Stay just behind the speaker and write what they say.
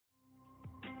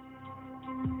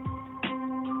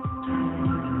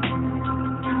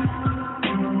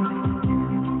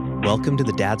Welcome to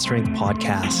the Dad Strength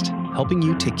Podcast, helping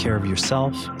you take care of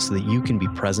yourself so that you can be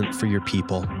present for your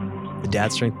people. The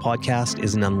Dad Strength Podcast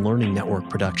is an Unlearning Network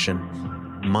production.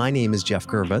 My name is Jeff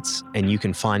Gervitz, and you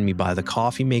can find me by the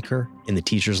coffee maker in the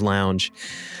teacher's lounge.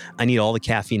 I need all the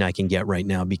caffeine I can get right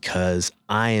now because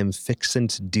I am fixing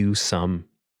to do some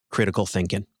critical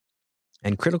thinking.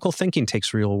 And critical thinking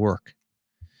takes real work.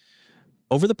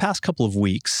 Over the past couple of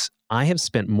weeks, I have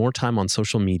spent more time on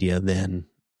social media than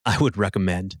I would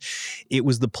recommend. It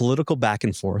was the political back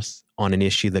and forth on an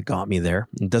issue that got me there.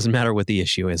 It doesn't matter what the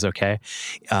issue is, okay?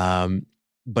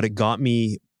 But it got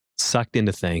me sucked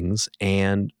into things.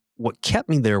 And what kept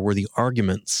me there were the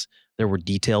arguments. There were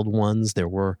detailed ones. There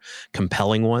were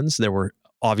compelling ones. There were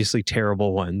obviously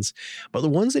terrible ones. But the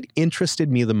ones that interested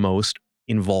me the most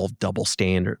involved double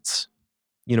standards.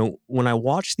 You know, when I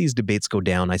watch these debates go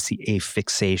down, I see a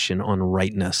fixation on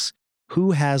rightness.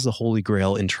 Who has the Holy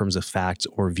Grail in terms of facts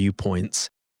or viewpoints?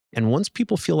 And once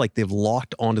people feel like they've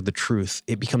locked onto the truth,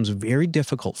 it becomes very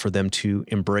difficult for them to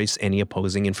embrace any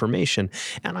opposing information.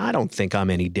 And I don't think I'm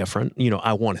any different. You know,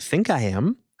 I want to think I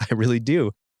am. I really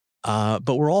do.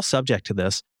 But we're all subject to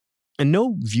this. And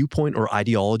no viewpoint or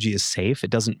ideology is safe. It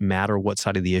doesn't matter what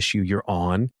side of the issue you're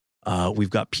on. We've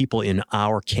got people in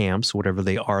our camps, whatever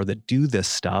they are, that do this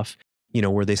stuff, you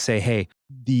know, where they say, hey,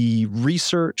 the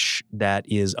research that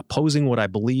is opposing what I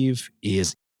believe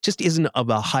isn't of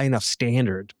a high enough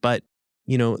standard. But,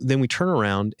 you know, then we turn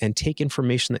around and take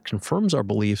information that confirms our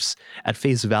beliefs at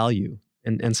face value.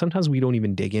 And sometimes we don't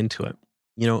even dig into it.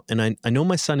 You know, and I know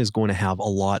my son is going to have a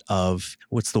lot of,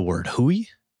 what's the word, hooey?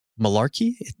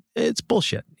 Malarkey? It's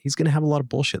bullshit. He's going to have a lot of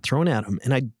bullshit thrown at him.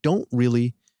 And I don't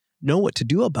really know what to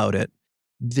do about it.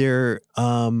 There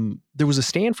was a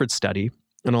Stanford study,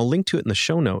 and I'll link to it in the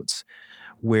show notes,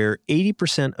 where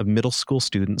 80% of middle school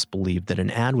students believed that an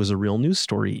ad was a real news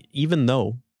story, even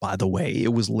though, by the way,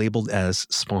 it was labeled as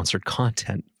sponsored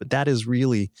content. But that is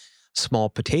really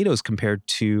small potatoes compared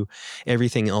to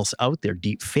everything else out there,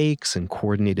 deep fakes and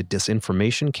coordinated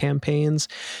disinformation campaigns.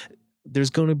 There's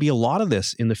going to be a lot of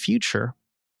this in the future.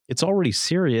 It's already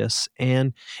serious,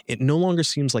 and it no longer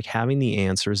seems like having the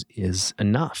answers is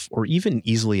enough or even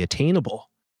easily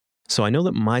attainable. So I know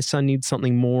that my son needs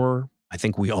something more. I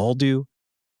think we all do.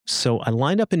 So I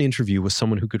lined up an interview with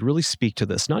someone who could really speak to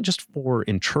this, not just for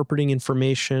interpreting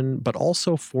information, but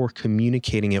also for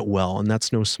communicating it well. And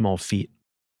that's no small feat.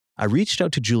 I reached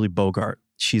out to Julie Bogart.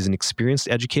 She's an experienced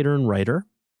educator and writer.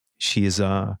 She is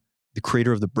the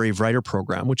creator of the Brave Writer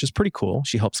program, which is pretty cool.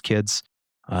 She helps kids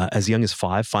as young as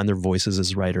 5 find their voices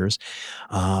as writers.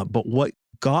 But what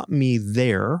got me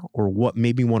there, or what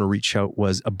made me want to reach out,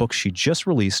 was a book she just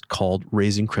released called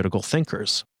Raising Critical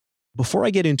Thinkers. Before I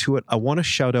get into it, I want to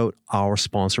shout out our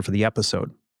sponsor for the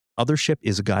episode. Othership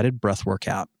is a guided breathwork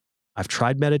app. I've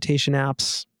tried meditation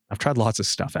apps. I've tried lots of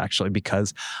stuff, actually,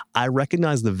 because I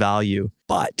recognize the value,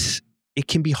 but it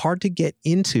can be hard to get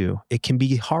into. It can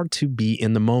be hard to be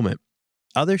in the moment.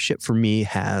 Othership for me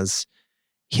has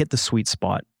hit the sweet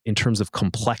spot in terms of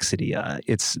complexity.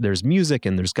 There's music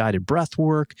and there's guided breath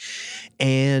work,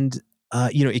 and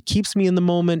it keeps me in the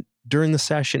moment during the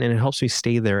session, and it helps me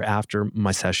stay there after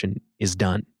my session is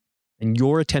done. And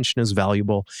your attention is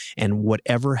valuable, and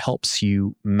whatever helps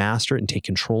you master it and take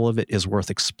control of it is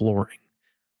worth exploring.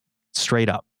 Straight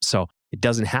up. So it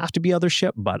doesn't have to be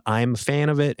Othership, but I'm a fan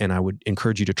of it, and I would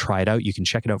encourage you to try it out. You can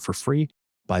check it out for free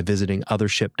by visiting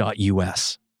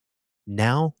othership.us.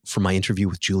 Now for my interview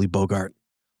with Julie Bogart.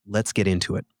 Let's get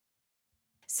into it.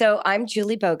 So I'm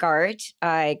Julie Bogart.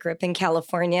 I grew up in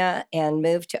California and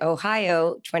moved to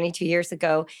Ohio 22 years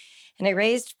ago, and I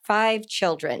raised 5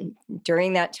 children.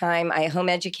 During that time, I home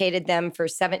educated them for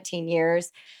 17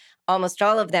 years. Almost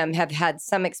all of them have had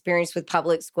some experience with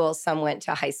public school. Some went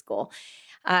to high school.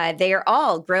 They are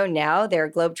all grown now.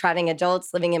 They're globetrotting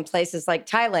adults living in places like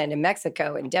Thailand and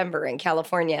Mexico and Denver and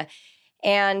California.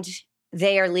 And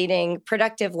they are leading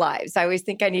productive lives. I always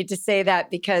think I need to say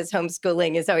that because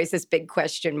homeschooling is always this big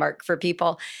question mark for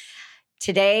people.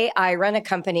 Today, I run a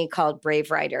company called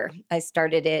Brave Writer. I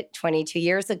started it 22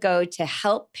 years ago to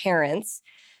help parents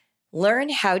learn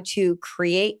how to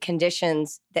create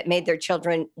conditions that made their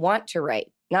children want to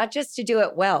write, not just to do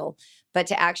it well, but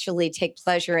to actually take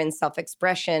pleasure in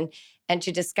self-expression and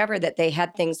to discover that they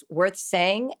had things worth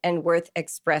saying and worth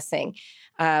expressing.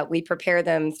 We prepare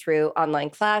them through online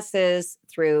classes,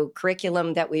 through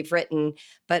curriculum that we've written,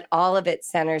 but all of it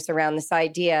centers around this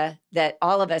idea that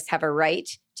all of us have a right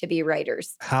to be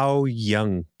writers. How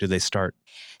young do they start?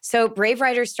 So Brave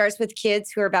Writer starts with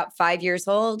kids who are about 5 years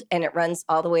old, and it runs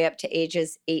all the way up to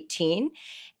ages 18.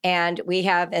 And we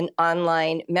have an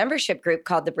online membership group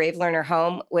called the Brave Learner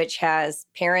Home, which has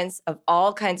parents of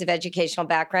all kinds of educational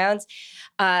backgrounds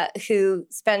who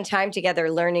spend time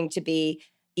together learning to be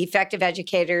effective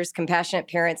educators, compassionate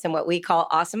parents, and what we call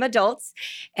awesome adults.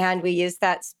 And we use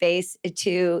that space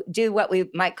to do what we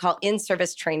might call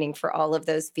in-service training for all of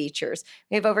those features.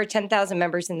 We have over 10,000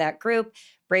 members in that group.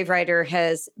 Brave Writer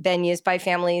has been used by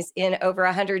families in over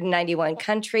 191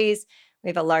 countries. We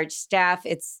have a large staff.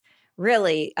 It's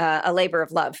really a labor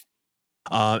of love.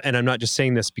 And I'm not just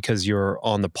saying this because you're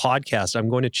on the podcast. I'm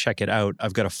going to check it out.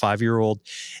 I've got a 5-year-old,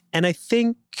 and I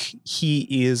think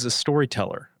he is a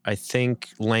storyteller. I think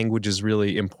language is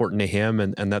really important to him,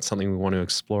 and that's something we want to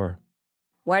explore.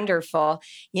 Wonderful.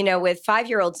 You know, with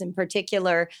 5-year-olds in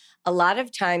particular, a lot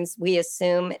of times we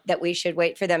assume that we should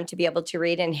wait for them to be able to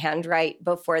read and handwrite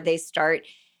before they start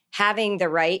having the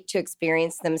right to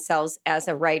experience themselves as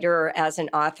a writer or as an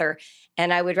author.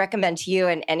 And I would recommend to you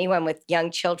and anyone with young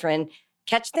children,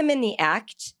 catch them in the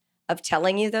act of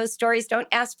telling you those stories. Don't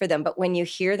ask for them, but when you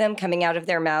hear them coming out of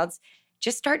their mouths,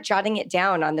 just start jotting it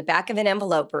down on the back of an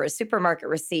envelope or a supermarket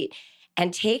receipt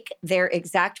and take their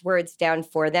exact words down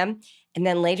for them. And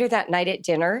then later that night at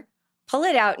dinner, pull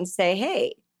it out and say,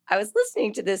 hey, I was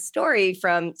listening to this story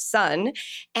from Son,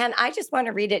 and I just want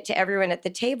to read it to everyone at the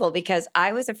table because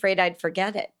I was afraid I'd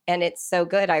forget it. And it's so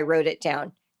good, I wrote it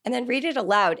down. And then read it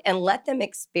aloud and let them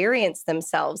experience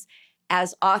themselves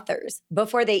as authors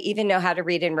before they even know how to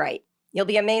read and write. You'll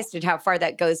be amazed at how far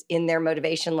that goes in their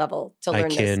motivation level to learn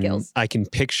those skills. I can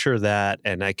picture that,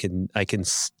 and I can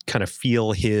kind of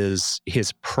feel his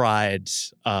pride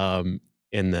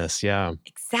in this. Yeah,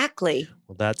 exactly.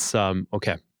 Well, that's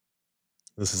okay.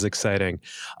 This is exciting,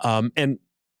 and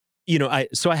you know, I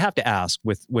have to ask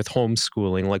with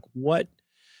homeschooling, like, what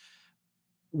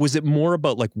was it more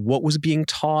about? Like, what was being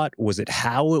taught? Was it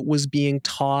how it was being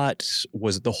taught?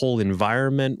 Was it the whole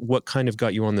environment? What kind of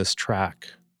got you on this track?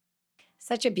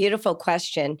 Such a beautiful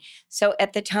question. So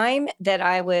at the time that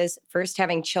I was first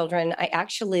having children, I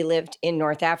actually lived in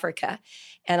North Africa.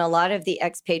 And a lot of the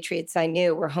expatriates I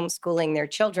knew were homeschooling their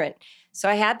children. So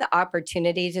I had the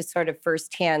opportunity to sort of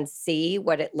firsthand see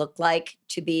what it looked like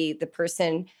to be the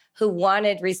person who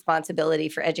wanted responsibility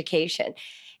for education.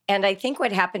 And I think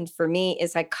what happened for me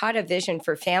is I caught a vision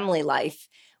for family life,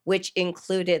 which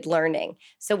included learning.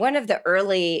 So one of the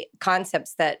early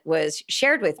concepts that was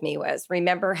shared with me was,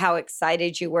 remember how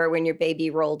excited you were when your baby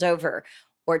rolled over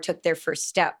or took their first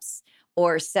steps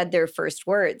or said their first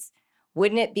words.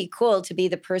 Wouldn't it be cool to be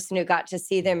the person who got to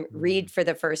see them read for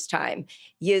the first time,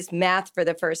 use math for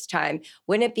the first time?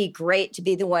 Wouldn't it be great to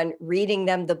be the one reading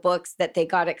them the books that they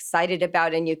got excited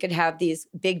about and you could have these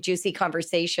big, juicy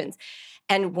conversations?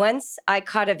 And once I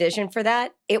caught a vision for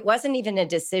that, it wasn't even a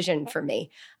decision for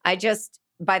me.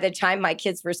 By the time my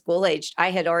kids were school aged,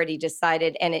 I had already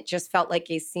decided, and it just felt like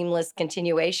a seamless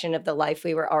continuation of the life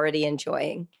we were already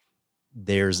enjoying.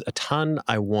 There's a ton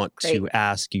I want to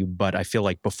ask you, but I feel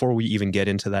like before we even get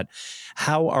into that,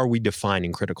 how are we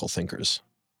defining critical thinkers?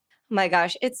 My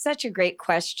gosh, it's such a great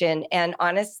question. And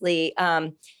honestly,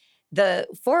 the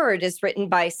foreword is written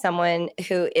by someone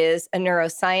who is a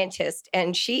neuroscientist,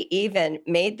 and she even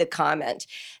made the comment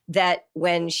that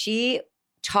when she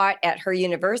taught at her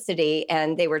university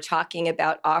and they were talking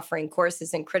about offering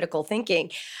courses in critical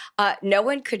thinking, no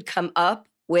one could come up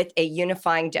with a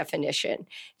unifying definition,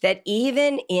 that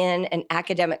even in an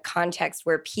academic context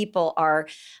where people are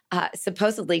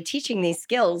supposedly teaching these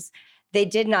skills, they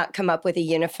did not come up with a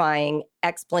unifying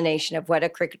explanation of what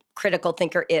a critical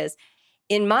thinker is.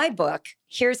 In my book,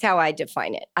 here's how I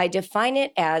define it. I define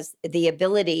it as the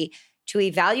ability to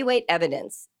evaluate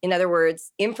evidence, in other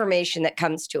words, information that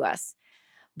comes to us,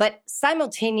 but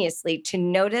simultaneously to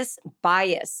notice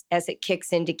bias as it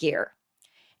kicks into gear,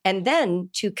 and then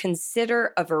to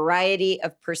consider a variety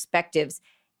of perspectives,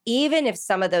 even if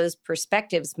some of those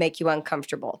perspectives make you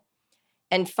uncomfortable.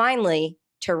 And finally,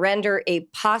 to render a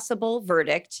possible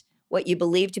verdict, what you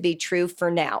believe to be true for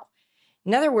now.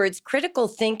 In other words, critical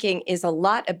thinking is a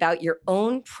lot about your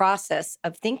own process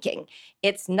of thinking.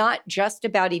 It's not just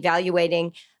about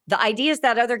evaluating the ideas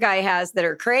that other guy has that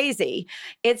are crazy.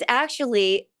 It's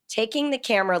actually taking the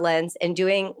camera lens and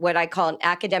doing what I call an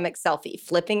academic selfie,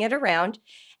 flipping it around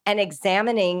and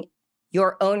examining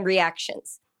your own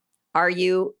reactions. Are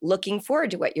you looking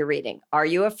forward to what you're reading? Are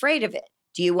you afraid of it?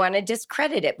 Do you want to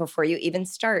discredit it before you even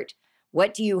start?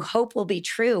 What do you hope will be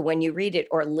true when you read it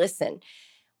or listen?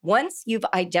 Once you've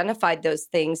identified those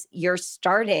things, you're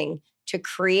starting to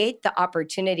create the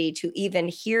opportunity to even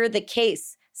hear the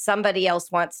case somebody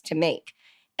else wants to make.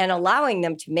 And allowing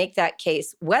them to make that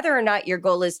case, whether or not your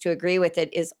goal is to agree with it,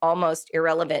 is almost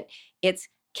irrelevant. It's,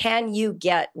 can you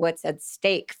get what's at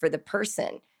stake for the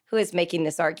person who is making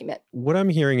this argument? What I'm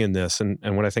hearing in this, and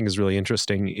what I think is really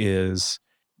interesting, is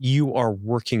you are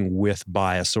working with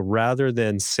bias. So rather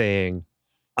than saying,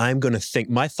 I'm going to think,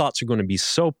 my thoughts are going to be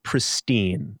so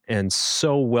pristine and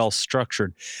so well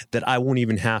structured that I won't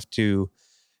even have to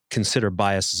consider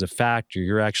bias as a factor,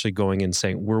 you're actually going and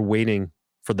saying, we're waiting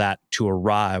for that to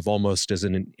arrive almost as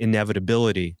an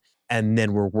inevitability. And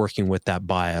then we're working with that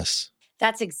bias.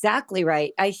 That's exactly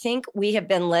right. I think we have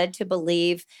been led to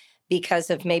believe, because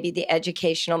of maybe the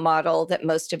educational model that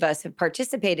most of us have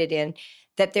participated in,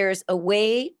 that there's a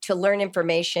way to learn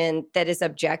information that is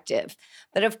objective.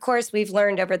 But of course, we've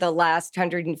learned over the last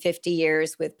 150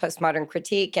 years with postmodern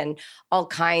critique and all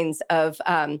kinds of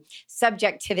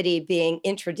subjectivity being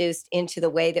introduced into the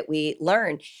way that we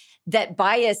learn, that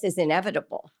bias is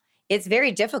inevitable. It's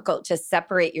very difficult to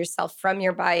separate yourself from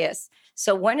your bias.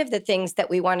 So one of the things that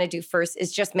we want to do first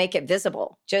is just make it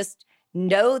visible. Just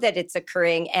know that it's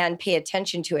occurring and pay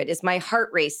attention to it. Is my heart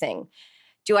racing?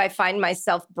 Do I find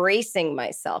myself bracing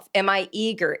myself? Am I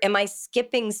eager? Am I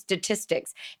skipping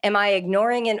statistics? Am I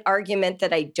ignoring an argument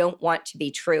that I don't want to be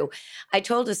true? I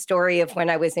told a story of when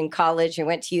I was in college. I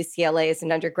went to UCLA as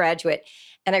an undergraduate,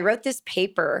 and I wrote this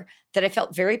paper that I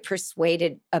felt very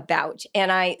persuaded about.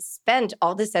 And I spent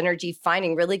all this energy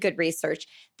finding really good research.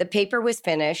 The paper was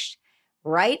finished.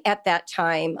 Right at that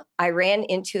time, I ran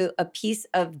into a piece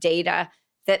of data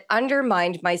that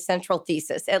undermined my central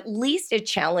thesis. At least it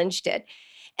challenged it.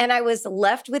 And I was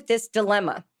left with this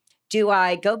dilemma. Do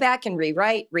I go back and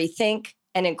rewrite, rethink,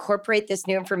 and incorporate this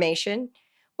new information?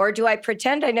 Or do I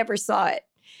pretend I never saw it?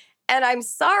 And I'm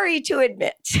sorry to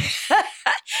admit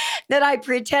that I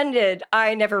pretended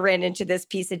I never ran into this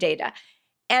piece of data.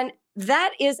 And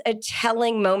that is a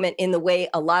telling moment in the way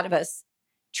a lot of us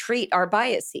treat our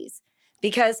biases.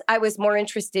 Because I was more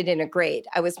interested in a grade.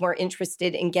 I was more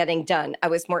interested in getting done. I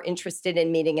was more interested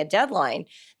in meeting a deadline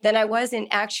than I was in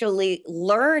actually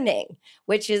learning,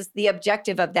 which is the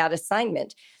objective of that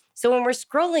assignment. So when we're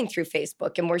scrolling through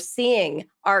Facebook and we're seeing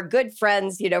our good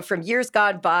friends, from years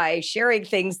gone by sharing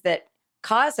things that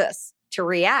cause us to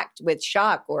react with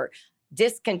shock or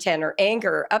discontent or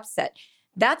anger or upset,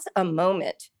 that's a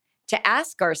moment to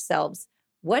ask ourselves,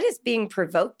 what is being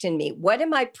provoked in me? What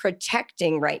am I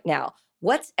protecting right now?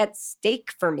 What's at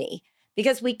stake for me?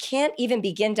 Because we can't even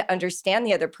begin to understand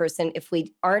the other person if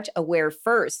we aren't aware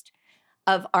first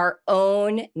of our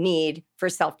own need for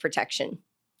self-protection,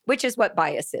 which is what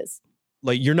bias is.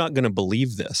 Like, you're not going to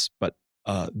believe this, but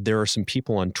there are some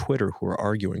people on Twitter who are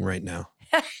arguing right now.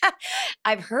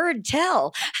 I've heard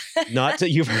tell. Not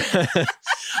to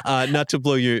not to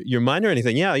blow your mind or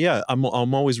anything. Yeah. I'm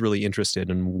always really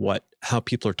interested in how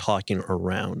people are talking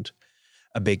around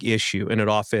a big issue, and it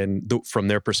often, from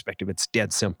their perspective, it's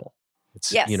dead simple.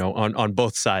 It's yes. On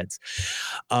both sides.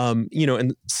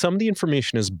 And some of the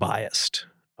information is biased.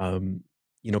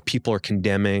 People are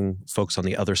condemning folks on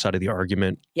the other side of the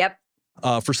argument. Yep.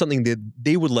 For something that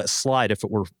they would let slide if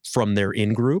it were from their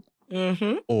in-group.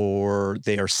 Mm-hmm. Or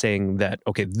they are saying that,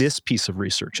 okay, this piece of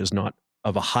research is not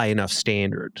of a high enough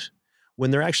standard,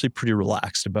 when they're actually pretty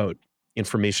relaxed about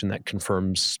information that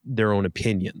confirms their own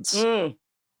opinions. Mm.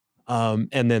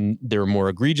 And then there are more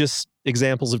egregious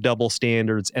examples of double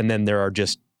standards, and then there are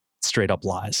just straight up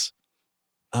lies.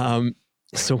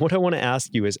 So what I want to ask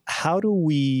you is, how do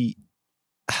we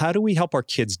help our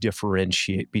kids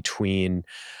differentiate between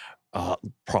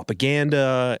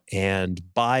propaganda and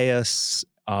bias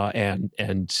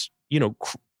and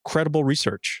credible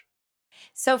research?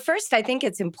 So first, I think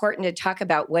it's important to talk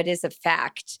about what is a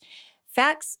fact.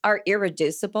 Facts are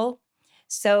irreducible.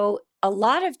 So a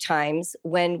lot of times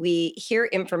when we hear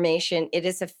information, it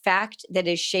is a fact that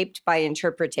is shaped by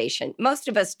interpretation. Most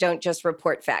of us don't just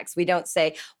report facts. We don't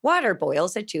say water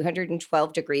boils at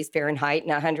 212 degrees Fahrenheit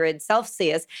and 100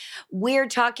 Celsius. We're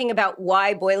talking about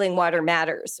why boiling water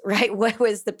matters, right? What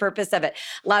was the purpose of it?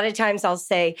 A lot of times I'll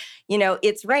say,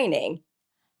 it's raining.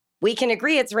 We can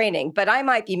agree it's raining, but I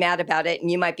might be mad about it and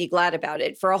you might be glad about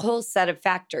it for a whole set of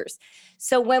factors.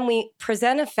 So when we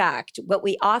present a fact, what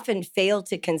we often fail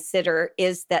to consider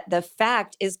is that the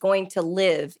fact is going to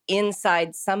live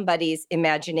inside somebody's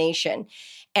imagination.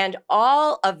 And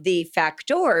all of the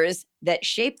factors that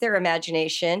shape their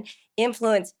imagination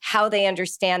influence how they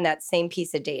understand that same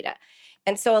piece of data.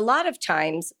 And so a lot of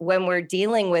times when we're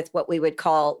dealing with what we would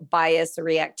call bias or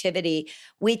reactivity,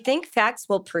 we think facts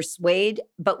will persuade,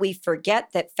 but we forget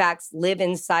that facts live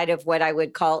inside of what I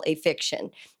would call a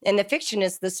fiction. And the fiction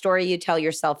is the story you tell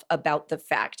yourself about the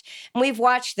fact. And we've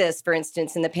watched this, for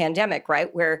instance, in the pandemic,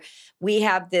 right? Where we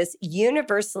have this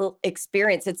universal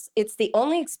experience. It's the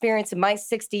only experience in my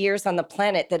 60 years on the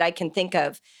planet that I can think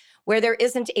of where there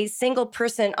isn't a single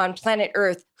person on planet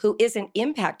Earth who isn't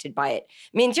impacted by it.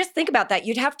 I mean, just think about that.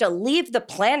 You'd have to leave the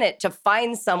planet to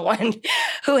find someone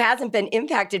who hasn't been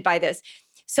impacted by this.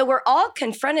 So we're all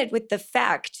confronted with the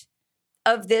fact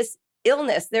of this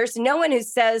illness. There's no one who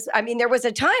says, I mean, there was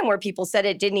a time where people said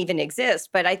it didn't even exist,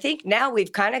 but I think now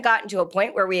we've kind of gotten to a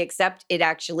point where we accept it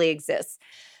actually exists.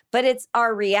 But it's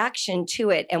our reaction to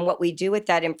it and what we do with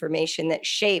that information that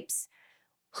shapes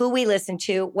who we listen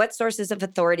to, what sources of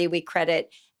authority we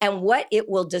credit, and what it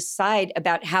will decide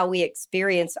about how we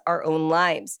experience our own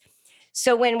lives.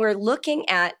 So when we're looking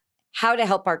at how to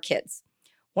help our kids,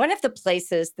 one of the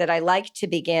places that I like to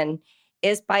begin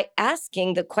is by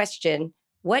asking the question,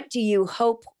 what do you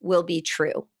hope will be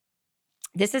true?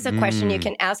 This is a question you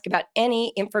can ask about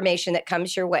any information that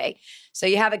comes your way. So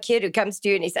you have a kid who comes to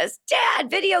you and he says,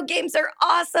 Dad, video games are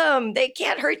awesome. They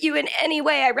can't hurt you in any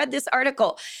way. I read this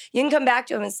article. You can come back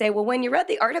to him and say, well, when you read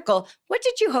the article, what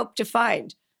did you hope to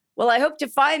find? Well, I hope to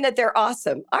find that they're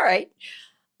awesome. All right,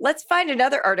 let's find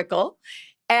another article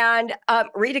and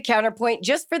read a counterpoint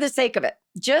just for the sake of it,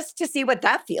 just to see what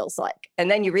that feels like.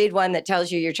 And then you read one that tells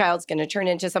you your child's going to turn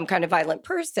into some kind of violent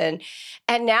person.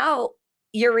 And now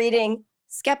you're reading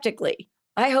skeptically.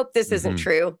 I hope this isn't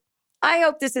true. I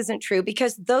hope this isn't true,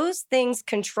 because those things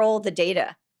control the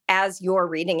data as you're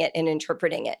reading it and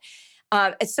interpreting it.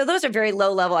 So those are very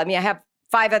low level. I mean, I have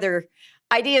 5 other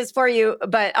ideas for you,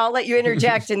 but I'll let you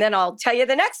interject and then I'll tell you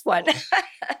the next one.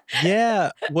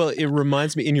 Yeah. Well, it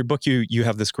reminds me, in your book, you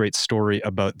have this great story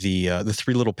about the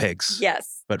 3 little pigs.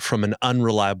 Yes. But from an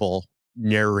unreliable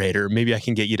narrator. Maybe I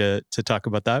can get you to talk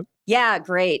about that. Yeah,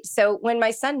 great. So when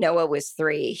my son Noah was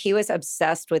 3, he was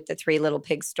obsessed with the 3 Little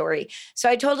Pigs story. So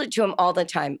I told it to him all the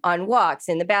time, on walks,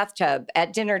 in the bathtub,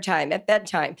 at dinner time, at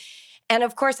bedtime. And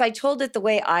of course, I told it the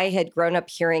way I had grown up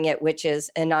hearing it, which is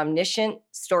an omniscient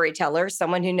storyteller,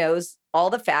 someone who knows all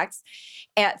the facts,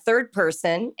 at third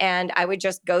person. And I would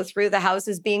just go through the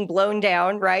houses being blown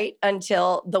down, right,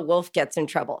 until the wolf gets in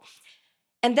trouble.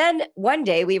 And then one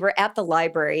day we were at the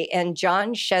library and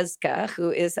John Sheska,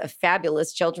 who is a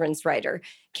fabulous children's writer,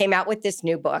 came out with this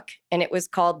new book, and it was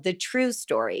called The True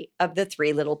Story of the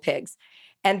 3 Little Pigs.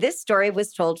 And this story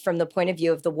was told from the point of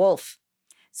view of the wolf.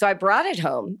 So I brought it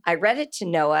home, I read it to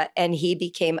Noah, and he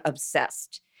became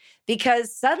obsessed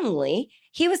because suddenly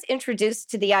he was introduced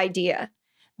to the idea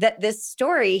that this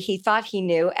story he thought he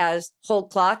knew as whole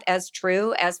cloth, as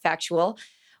true, as factual,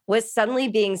 was suddenly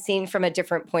being seen from a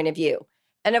different point of view.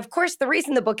 And of course, the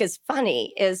reason the book is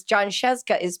funny is John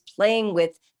Sheska is playing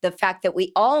with the fact that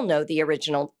we all know the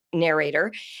original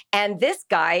narrator. And this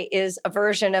guy is a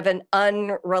version of an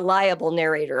unreliable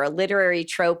narrator, a literary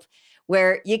trope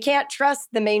where you can't trust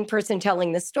the main person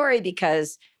telling the story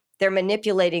because they're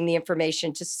manipulating the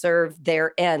information to serve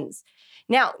their ends.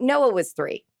 Now, Noah was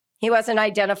 3. He wasn't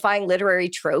identifying literary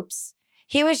tropes.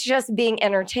 He was just being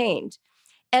entertained.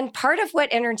 And part of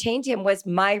what entertained him was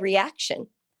my reaction.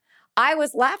 I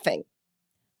was laughing.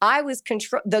 I was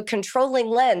the controlling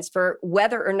lens for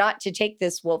whether or not to take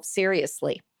this wolf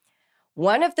seriously.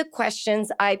 One of the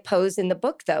questions I pose in the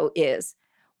book, though, is,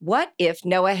 what if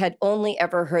Noah had only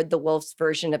ever heard the wolf's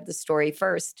version of the story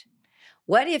first?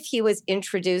 What if he was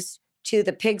introduced to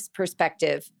the pig's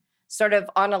perspective, sort of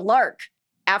on a lark,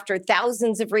 after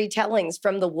thousands of retellings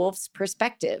from the wolf's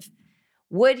perspective?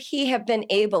 Would he have been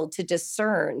able to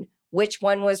discern which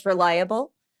one was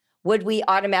reliable? Would we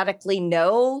automatically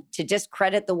know to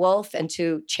discredit the wolf and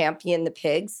to champion the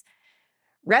pigs?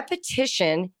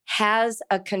 Repetition has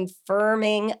a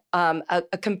confirming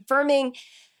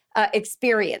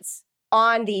experience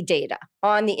on the data,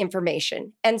 on the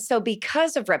information. And so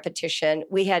because of repetition,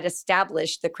 we had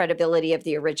established the credibility of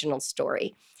the original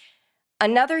story.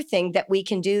 Another thing that we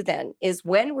can do then is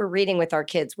when we're reading with our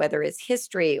kids, whether it's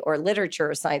history or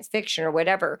literature or science fiction or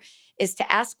whatever, is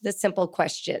to ask the simple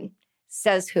question,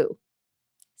 says who?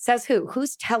 Says who?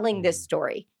 Who's telling this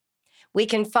story? We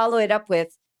can follow it up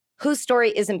with whose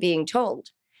story isn't being told.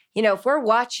 You know, if we're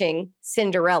watching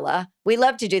Cinderella, we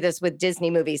love to do this with Disney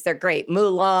movies. They're great.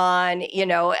 Mulan,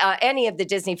 any of the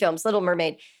Disney films, Little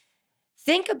Mermaid.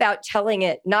 Think about telling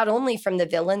it not only from the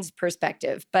villain's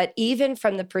perspective, but even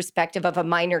from the perspective of a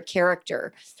minor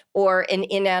character or an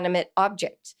inanimate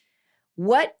object.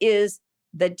 What is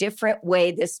the different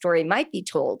way this story might be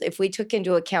told if we took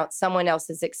into account someone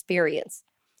else's experience.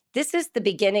 This is the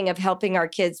beginning of helping our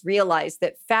kids realize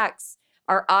that facts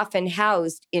are often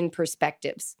housed in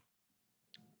perspectives.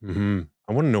 Mm-hmm.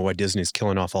 I want to know why Disney's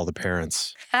killing off all the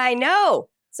parents. I know.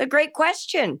 It's a great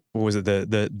question. What was it?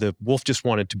 The wolf just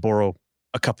wanted to borrow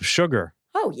a cup of sugar.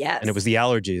 Oh, yes. And it was the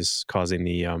allergies causing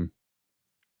the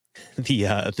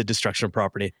destruction of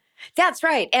property. That's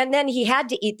right. And then he had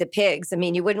to eat the pigs. I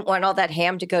mean, you wouldn't want all that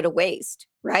ham to go to waste,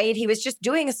 right? He was just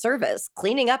doing a service,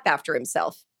 cleaning up after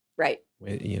himself, right?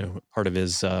 Part of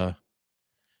his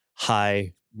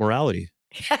high morality.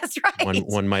 That's right.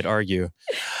 One might argue.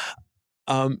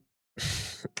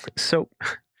 So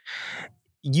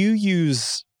you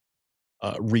use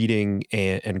reading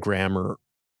and grammar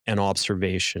and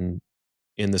observation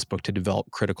in this book to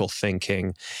develop critical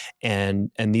thinking,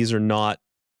 and these are not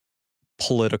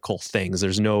political things.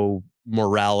 There's no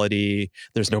morality.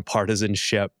 There's no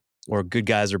partisanship or good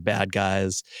guys or bad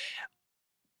guys.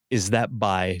 Is that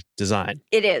by design?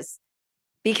 It is,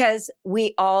 because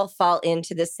we all fall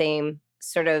into the same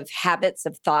sort of habits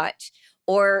of thought,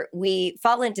 or we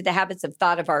fall into the habits of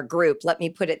thought of our group. Let me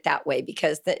put it that way,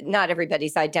 because not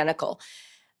everybody's identical.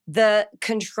 The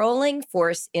controlling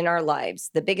force in our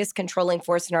lives, the biggest controlling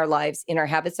force in our lives, in our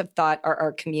habits of thought, are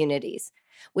our communities.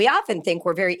 We often think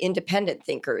we're very independent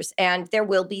thinkers, and there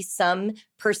will be some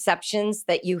perceptions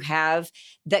that you have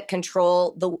that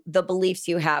control the beliefs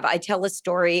you have. I tell a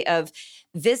story of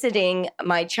visiting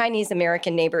my Chinese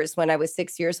American neighbors when I was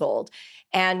 6 years old.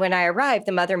 And when I arrived,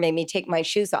 the mother made me take my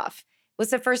shoes off. It was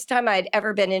the first time I'd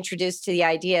ever been introduced to the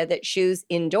idea that shoes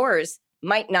indoors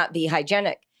might not be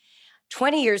hygienic.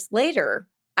 20 years later,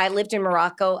 I lived in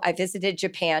Morocco. I visited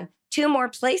Japan, 2 more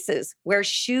places where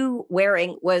shoe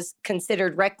wearing was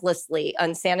considered recklessly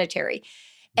unsanitary.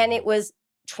 And it was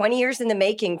 20 years in the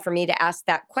making for me to ask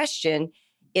that question: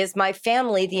 is my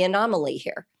family the anomaly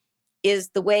here?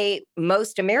 Is the way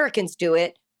most Americans do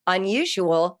it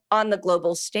unusual on the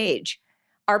global stage?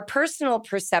 Our personal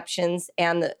perceptions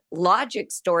and the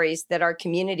logic stories that our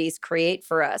communities create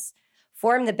for us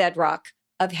form the bedrock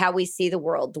of how we see the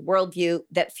world, the worldview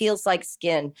that feels like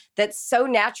skin, that's so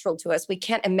natural to us, we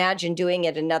can't imagine doing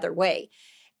it another way.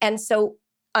 And so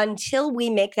until we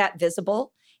make that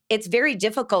visible, it's very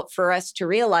difficult for us to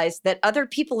realize that other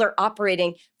people are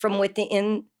operating from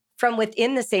within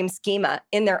the same schema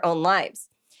in their own lives.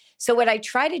 So what I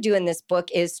try to do in this book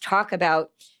is talk about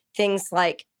things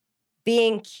like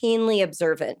being keenly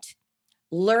observant,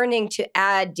 learning to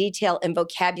add detail and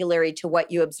vocabulary to what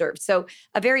you observe. So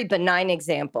a very benign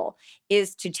example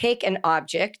is to take an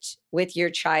object with your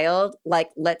child, like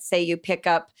let's say you pick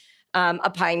up a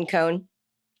pine cone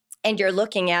and you're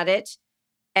looking at it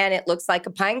and it looks like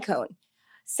a pine cone.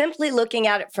 Simply looking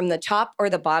at it from the top or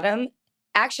the bottom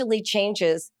actually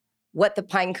changes what the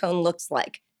pine cone looks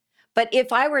like. But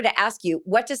if I were to ask you,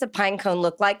 what does a pine cone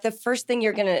look like? The first thing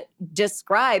you're going to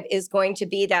describe is going to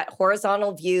be that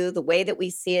horizontal view, the way that we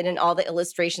see it in all the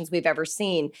illustrations we've ever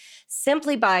seen.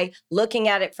 Simply by looking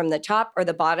at it from the top or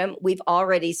the bottom, we've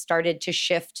already started to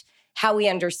shift how we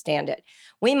understand it.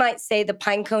 We might say the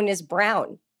pine cone is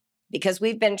brown because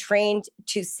we've been trained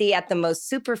to see at the most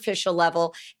superficial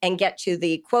level and get to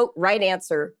the, quote, right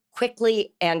answer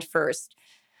quickly and first.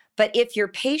 But if you're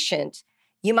patient,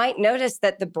 you might notice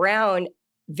that the brown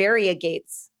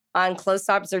variegates on close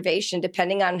observation,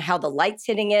 depending on how the light's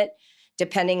hitting it,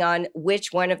 depending on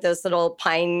which one of those little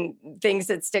pine things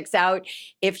that sticks out.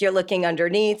 If you're looking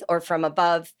underneath or from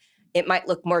above, it might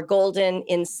look more golden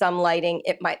in some lighting.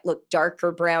 It might look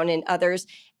darker brown in others.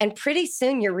 And pretty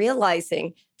soon you're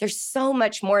realizing there's so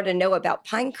much more to know about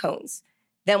pine cones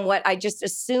than what I just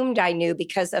assumed I knew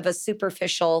because of a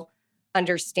superficial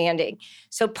understanding.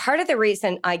 So part of the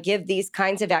reason I give these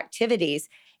kinds of activities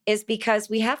is because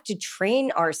we have to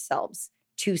train ourselves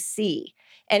to see.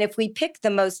 And if we pick the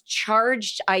most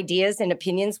charged ideas and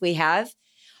opinions we have,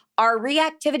 our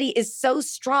reactivity is so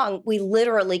strong, we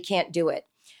literally can't do it.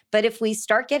 But if we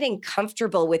start getting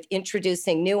comfortable with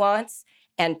introducing nuance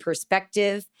and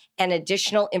perspective and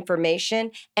additional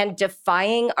information and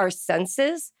defying our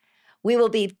senses, we will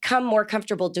become more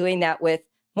comfortable doing that with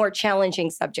more challenging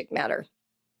subject matter.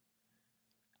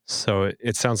 So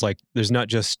it sounds like there's not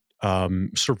just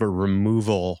sort of a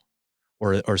removal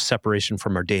or separation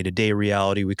from our day-to-day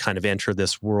reality. We kind of enter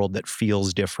this world that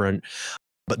feels different,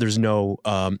 but there's no,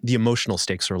 the emotional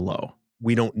stakes are low.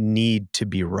 We don't need to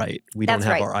be right. We don't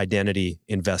have our identity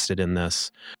invested in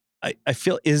this. I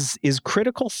feel, is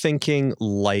critical thinking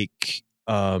like,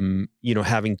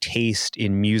 having taste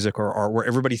in music or art where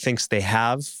everybody thinks they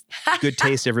have good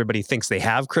taste, everybody thinks they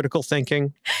have critical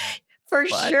thinking? For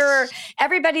But sure.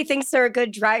 Everybody thinks they're a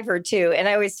good driver too. And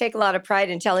I always take a lot of pride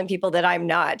in telling people that I'm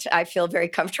not. I feel very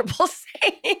comfortable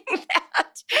saying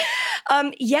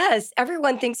that. Yes,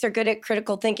 everyone thinks they're good at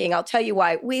critical thinking. I'll tell you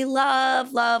why. We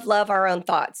love, love, love our own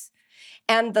thoughts.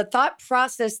 And the thought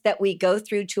process that we go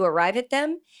through to arrive at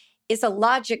them is a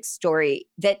logic story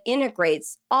that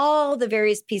integrates all the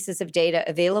various pieces of data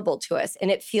available to us. And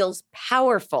it feels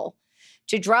powerful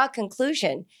to draw a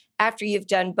conclusion after you've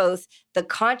done both the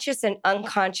conscious and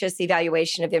unconscious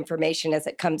evaluation of information as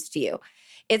it comes to you.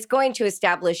 It's going to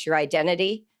establish your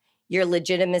identity, your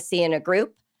legitimacy in a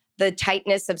group, the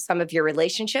tightness of some of your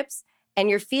relationships, and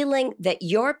your feeling that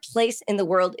your place in the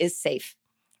world is safe.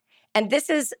 And this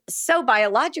is so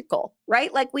biological,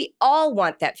 right? Like we all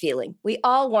want that feeling. We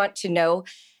all want to know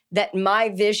that my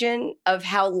vision of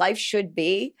how life should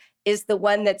be is the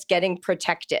one that's getting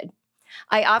protected.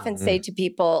 I often say to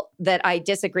people that I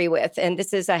disagree with, and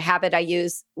this is a habit I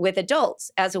use with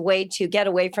adults as a way to get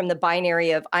away from the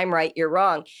binary of I'm right, you're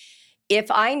wrong.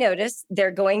 If I notice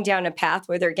they're going down a path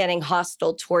where they're getting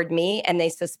hostile toward me and they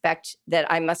suspect that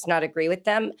I must not agree with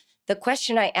them, the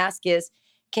question I ask is,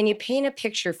 can you paint a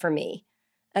picture for me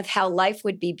of how life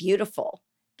would be beautiful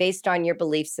based on your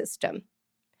belief system?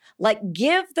 Like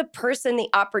give the person the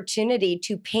opportunity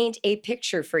to paint a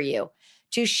picture for you,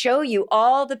 to show you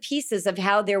all the pieces of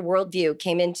how their worldview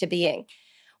came into being.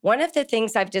 One of the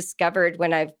things I've discovered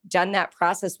when I've done that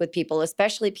process with people,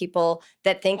 especially people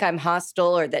that think I'm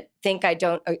hostile or that think I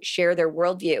don't share their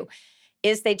worldview,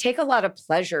 is they take a lot of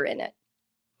pleasure in it.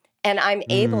 And I'm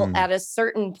able at a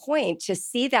certain point to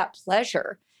see that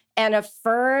pleasure and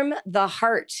affirm the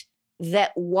heart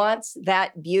that wants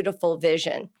that beautiful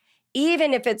vision,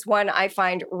 even if it's one I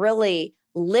find really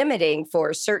limiting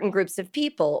for certain groups of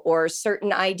people or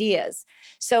certain ideas.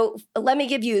 So let me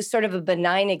give you sort of a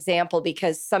benign example,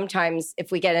 because sometimes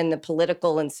if we get in the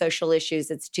political and social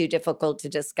issues, it's too difficult to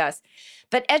discuss.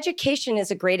 But education is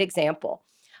a great example.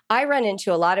 I run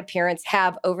into a lot of parents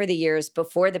have over the years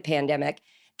before the pandemic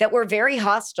that were very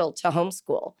hostile to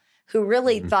homeschool, who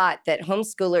really thought that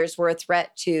homeschoolers were a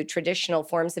threat to traditional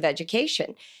forms of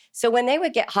education. So when they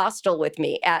would get hostile with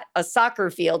me at a soccer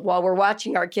field while we're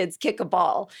watching our kids kick a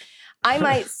ball, I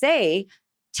might say,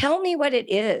 tell me what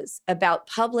it is about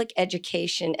public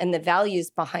education and the values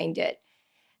behind it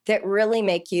that really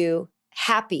make you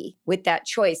happy with that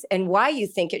choice and why you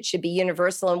think it should be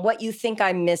universal and what you think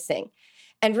I'm missing,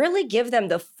 and really give them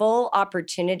the full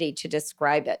opportunity to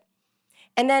describe it.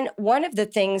 And then one of the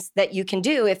things that you can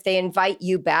do if they invite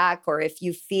you back or if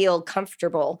you feel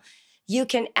comfortable, you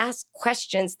can ask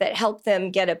questions that help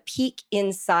them get a peek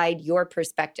inside your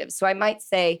perspective. So I might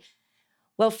say,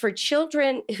 well, for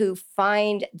children who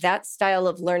find that style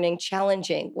of learning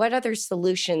challenging, what other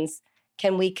solutions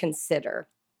can we consider?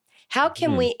 How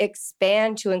can we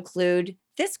expand to include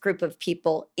this group of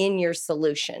people in your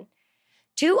solution?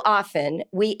 Too often,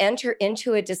 we enter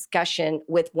into a discussion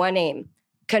with one aim: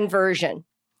 conversion.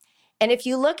 And if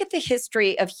you look at the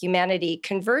history of humanity,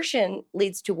 conversion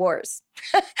leads to wars.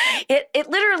 It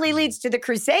literally leads to the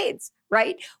Crusades,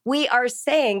 right? We are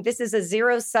saying this is a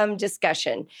zero-sum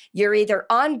discussion. You're either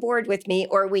on board with me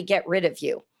or we get rid of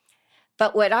you.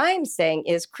 But what I'm saying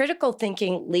is critical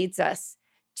thinking leads us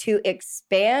to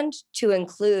expand to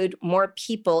include more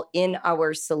people in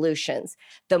our solutions.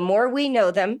 The more we know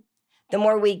them, the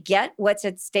more we get what's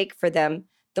at stake for them,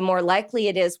 the more likely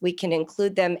it is we can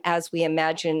include them as we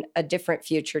imagine a different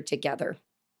future together.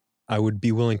 I would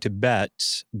be willing to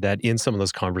bet that in some of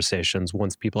those conversations,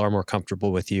 once people are more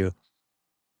comfortable with you,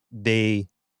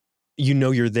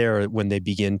 you're there when they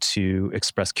begin to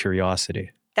express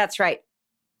curiosity. That's right.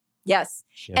 Yes.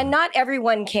 Yeah. And not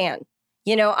everyone can.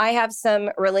 I have some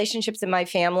relationships in my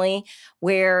family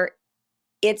where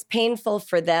it's painful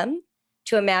for them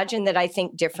to imagine that I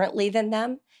think differently than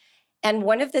them. And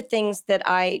one of the things that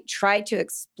I try to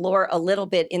explore a little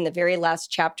bit in the very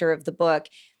last chapter of the book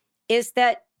is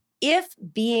that if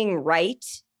being right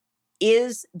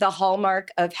is the hallmark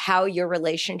of how your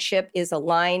relationship is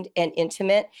aligned and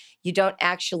intimate, you don't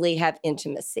actually have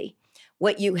intimacy.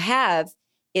 What you have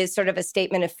is sort of a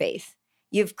statement of faith.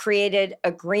 You've created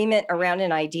agreement around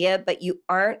an idea, but you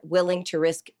aren't willing to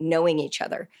risk knowing each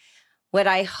other. What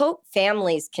I hope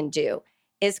families can do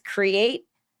is create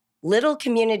little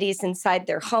communities inside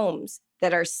their homes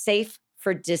that are safe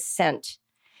for dissent.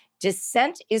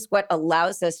 Dissent is what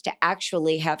allows us to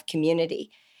actually have community.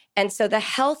 And so the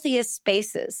healthiest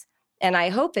spaces, and I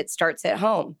hope it starts at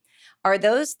home, are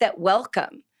those that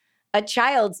welcome a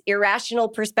child's irrational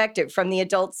perspective from the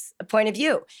adult's point of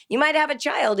view. You might have a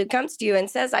child who comes to you and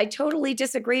says, I totally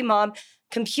disagree, Mom.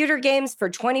 Computer games for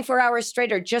 24 hours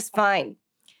straight are just fine.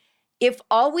 If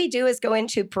all we do is go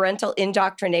into parental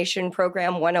indoctrination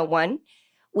program 101,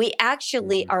 we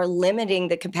actually are limiting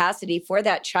the capacity for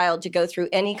that child to go through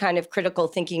any kind of critical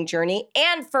thinking journey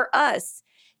and for us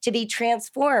to be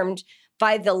transformed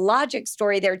by the logic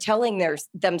story they're telling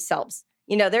themselves.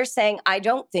 They're saying, I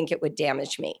don't think it would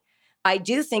damage me. I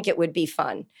do think it would be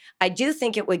fun. I do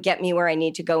think it would get me where I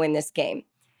need to go in this game.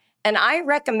 And I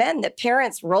recommend that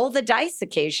parents roll the dice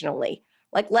occasionally.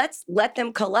 Like, let's let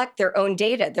them collect their own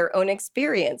data, their own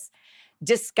experience,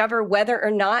 discover whether or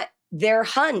not their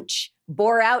hunch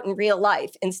bore out in real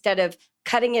life instead of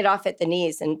cutting it off at the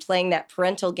knees and playing that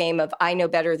parental game of I know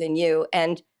better than you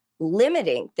and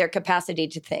limiting their capacity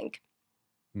to think.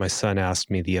 My son asked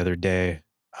me the other day,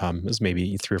 it was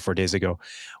maybe 3 or 4 days ago,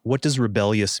 what does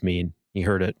rebellious mean? He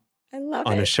heard it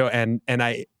on a show. And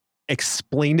I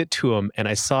explained it to him and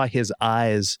I saw his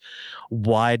eyes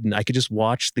widen. I could just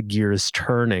watch the gears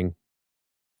turning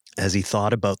as he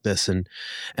thought about this and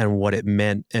what it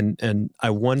meant. And I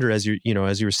wonder, as you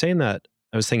were saying that,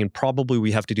 I was thinking probably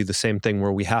we have to do the same thing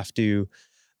where we have to,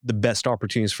 the best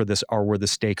opportunities for this are where the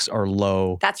stakes are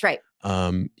low. That's right.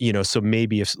 So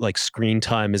maybe if like screen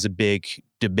time is a big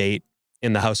debate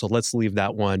in the household, let's leave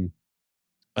that one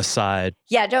aside.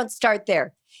 Yeah, don't start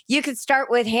there. You could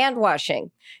start with hand washing.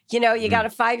 You got a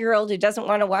 5-year-old who doesn't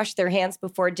want to wash their hands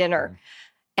before dinner.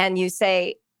 And you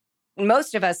say,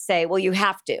 most of us say, well, you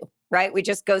have to, right? We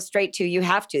just go straight to you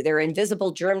have to. There are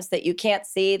invisible germs that you can't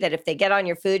see that if they get on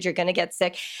your food, you're going to get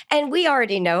sick. And we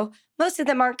already know most of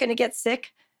them aren't going to get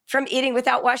sick from eating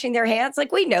without washing their hands.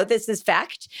 Like, we know this is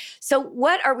fact. So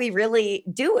what are we really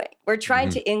doing? We're trying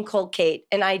to inculcate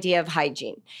an idea of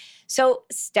hygiene. So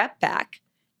step back,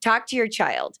 talk to your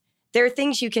child. There are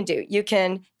things you can do. You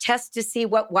can test to see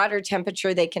what water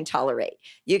temperature they can tolerate.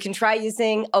 You can try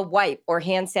using a wipe or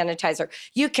hand sanitizer.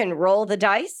 You can roll the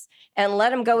dice and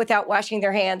let them go without washing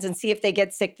their hands and see if they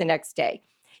get sick the next day.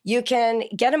 You can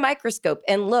get a microscope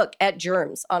and look at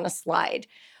germs on a slide.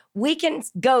 We can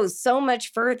go so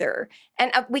much further.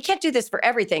 And we can't do this for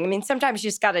everything. I mean, sometimes you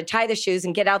just got to tie the shoes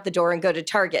and get out the door and go to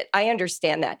Target. I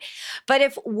understand that. But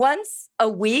if once a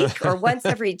week or once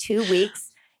every 2 weeks,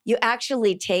 you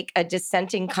actually take a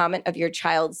dissenting comment of your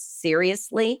child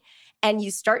seriously and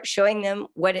you start showing them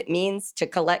what it means to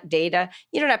collect data.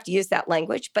 You don't have to use that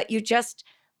language, but you just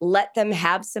let them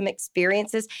have some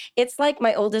experiences. It's like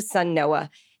my oldest son, Noah.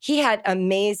 He had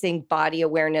amazing body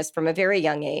awareness from a very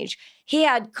young age. He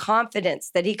had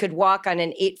confidence that he could walk on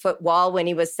an 8-foot wall when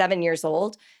he was 7 years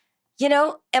old.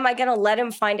 Am I going to let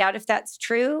him find out if that's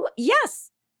true? Yes,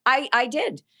 I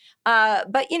did.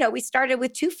 But we started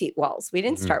with 2 feet walls. We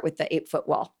didn't start with the 8-foot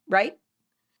wall, right?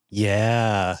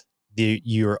 Yeah.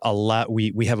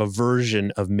 We have a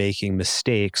version of making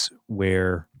mistakes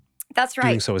where that's right.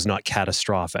 Doing so is not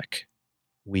catastrophic.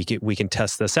 We can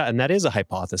test this out. And that is a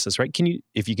hypothesis, right?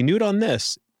 If you can do it on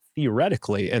this,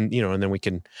 theoretically, and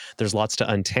then there's lots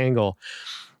to untangle.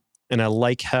 And I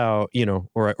like how,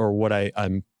 or what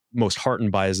I'm most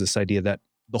heartened by is this idea that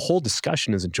the whole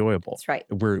discussion is enjoyable. That's right.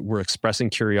 We're expressing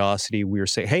curiosity. We're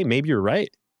saying, hey, maybe you're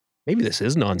right. Maybe this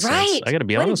is nonsense. Right. I got to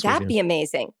be honest with you. Wouldn't that be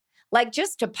amazing? Like,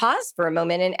 just to pause for a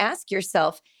moment and ask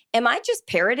yourself, am I just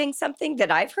parroting something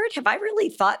that I've heard? Have I really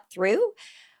thought through?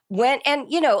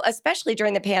 Especially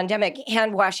during the pandemic,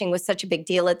 hand washing was such a big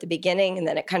deal at the beginning. And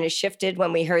then it kind of shifted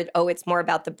when we heard, it's more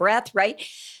about the breath, right?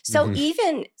 So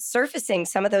even surfacing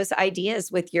some of those ideas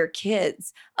with your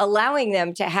kids, allowing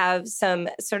them to have some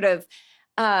sort of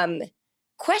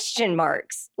question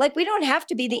marks. Like, we don't have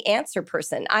to be the answer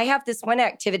person. I have this one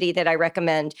activity that I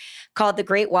recommend called the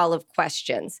Great Wall of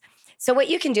Questions. So what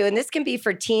you can do, and this can be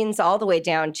for teens all the way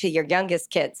down to your youngest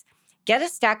kids, get a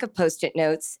stack of Post-it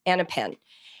notes and a pen.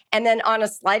 And then on a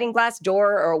sliding glass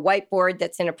door or a whiteboard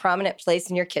that's in a prominent place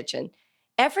in your kitchen,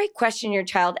 every question your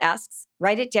child asks,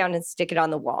 write it down and stick it on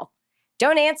the wall.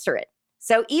 Don't answer it.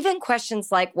 So even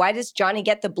questions like, why does Johnny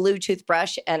get the blue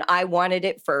toothbrush and I wanted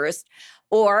it first?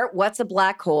 Or what's a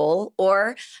black hole?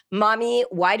 Or mommy,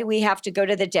 why do we have to go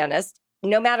to the dentist?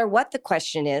 No matter what the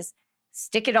question is,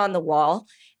 stick it on the wall.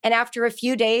 And after a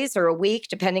few days or a week,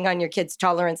 depending on your kid's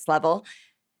tolerance level,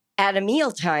 at a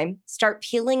mealtime, start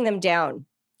peeling them down.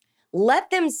 Let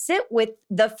them sit with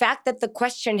the fact that the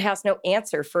question has no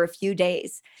answer for a few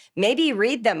days. Maybe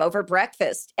read them over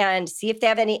breakfast and see if they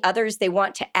have any others they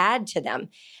want to add to them.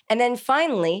 And then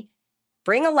finally,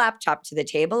 bring a laptop to the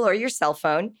table or your cell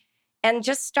phone and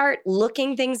just start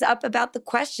looking things up about the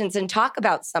questions and talk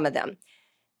about some of them.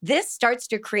 This starts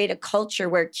to create a culture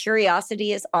where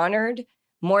curiosity is honored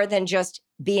more than just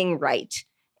being right.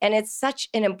 And it's such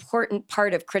an important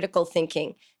part of critical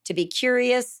thinking, to be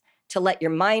curious, to let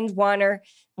your mind wander,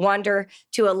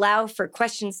 to allow for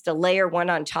questions to layer one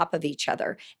on top of each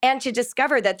other, and to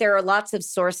discover that there are lots of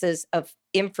sources of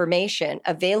information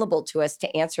available to us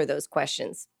to answer those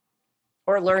questions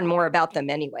or learn more about them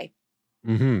anyway.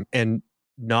 And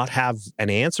not have an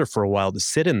answer for a while to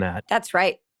sit in that. That's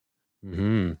right.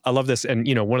 I love this. And,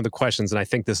 one of the questions, and I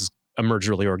think this has emerged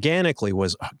really organically,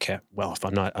 was, okay, well, if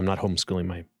I'm not homeschooling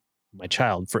my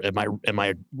child, am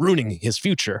I ruining his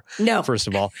future? No. First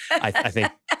of all, I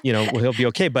think, he'll be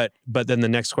okay. But then the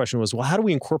next question was, well, how do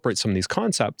we incorporate some of these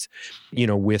concepts,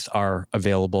 with our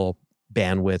available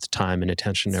bandwidth, time, and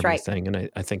attention, and everything? Right. And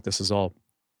I think this is all,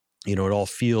 it all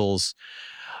feels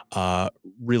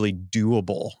really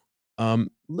doable.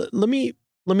 Let me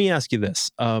ask you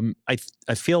this.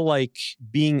 I feel like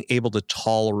being able to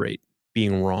tolerate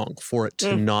being wrong, for it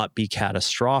to not be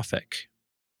catastrophic,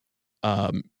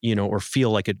 or feel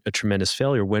like a tremendous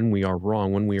failure when we are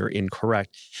wrong, when we are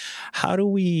incorrect. How do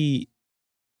we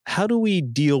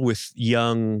deal with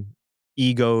young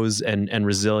egos and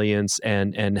resilience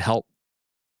and help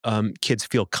kids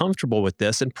feel comfortable with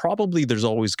this? And probably there's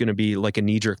always going to be like a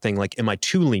knee-jerk thing, like, am I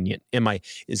too lenient?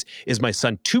 Is my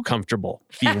son too comfortable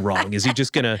being wrong? Is he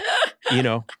just going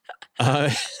to,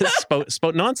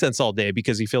 spout nonsense all day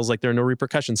because he feels like there are no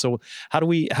repercussions? So how do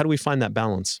we find that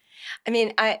balance? I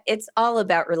mean, it's all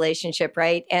about relationship,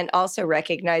 right? And also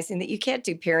recognizing that you can't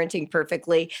do parenting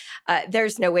perfectly.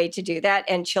 There's no way to do that.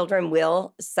 And children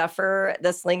will suffer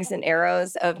the slings and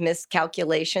arrows of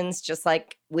miscalculations, just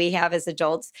like we have as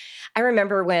adults. I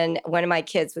remember when one of my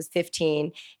kids was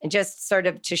 15, and just sort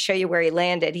of to show you where he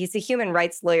landed, he's a human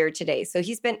rights lawyer today. So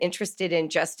he's been interested in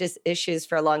justice issues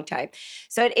for a long time.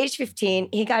 So at age 15,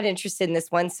 he got interested in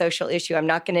this one social issue. I'm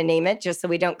not going to name it just so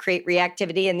we don't create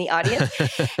reactivity in the audience.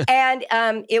 And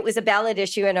it was a ballot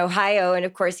issue in Ohio. And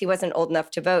of course, he wasn't old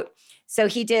enough to vote. So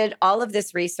he did all of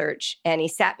this research, and he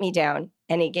sat me down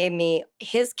and he gave me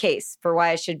his case for why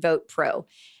I should vote pro.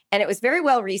 And it was very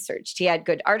well researched. He had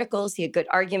good articles, he had good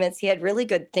arguments, he had really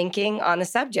good thinking on the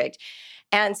subject.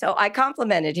 And so I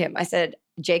complimented him. I said,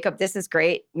 Jacob, this is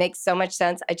great. Makes so much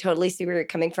sense. I totally see where you're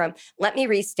coming from. Let me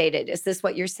restate it. Is this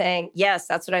what you're saying? Yes,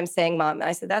 that's what I'm saying, Mom. And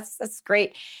I said, that's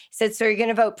great. He said, so you're going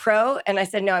to vote pro? And I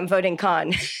said, no, I'm voting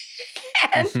con.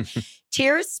 And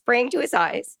tears sprang to his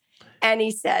eyes. And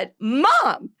he said,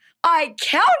 Mom, I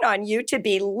count on you to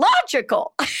be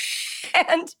logical.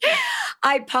 And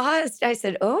I paused. I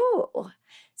said, oh,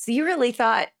 so you really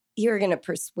thought you were going to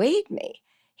persuade me?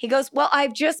 He goes, well,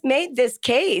 I've just made this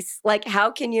case. Like,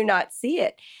 how can you not see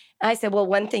it? And I said, well,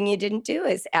 one thing you didn't do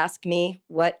is ask me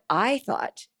what I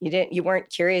thought. You weren't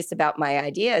curious about my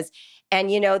ideas. And,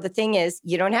 the thing is,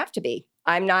 you don't have to be.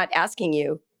 I'm not asking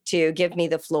you to give me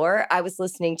the floor. I was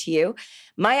listening to you.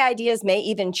 My ideas may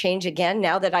even change again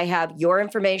now that I have your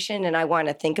information and I want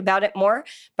to think about it more.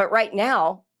 But right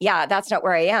now, yeah, that's not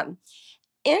where I am.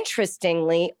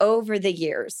 Interestingly, over the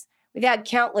years, we've had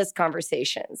countless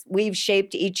conversations. We've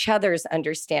shaped each other's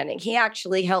understanding. He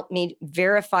actually helped me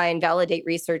verify and validate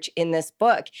research in this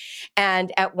book.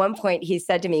 And at one point, he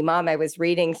said to me, Mom, I was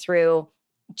reading through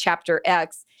chapter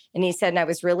X, and he said, and I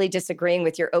was really disagreeing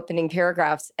with your opening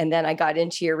paragraphs. And then I got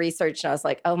into your research and I was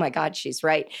like, oh my God, she's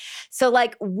right. So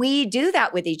like we do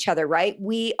that with each other, right?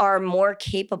 We are more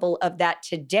capable of that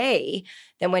today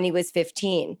than when he was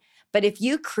 15. But if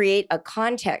you create a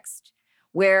context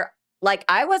where, like,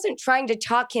 I wasn't trying to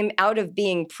talk him out of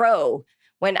being pro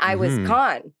when I was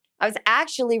con, I was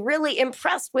actually really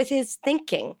impressed with his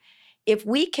thinking. If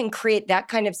we can create that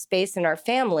kind of space in our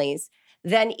families,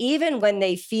 then even when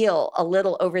they feel a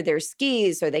little over their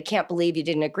skis or they can't believe you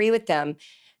didn't agree with them,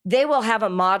 they will have a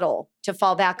model to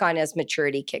fall back on as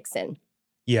maturity kicks in.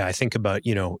 Yeah, I think about,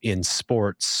 in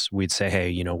sports, we'd say,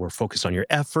 hey, we're focused on your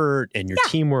effort and your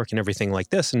teamwork and everything like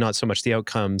this, and not so much the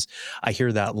outcomes. I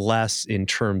hear that less in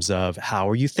terms of how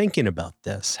are you thinking about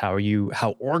this? How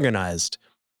organized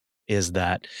is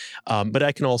that? But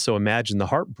I can also imagine the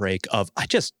heartbreak of, I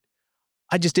just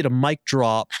did a mic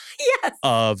drop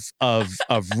yes.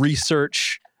 of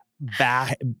research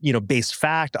based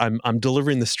fact. I'm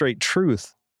delivering the straight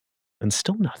truth, and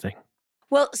still nothing.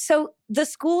 Well, so the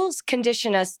schools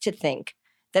condition us to think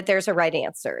that there's a right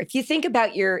answer. If you think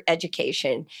about your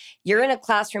education, you're in a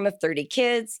classroom of 30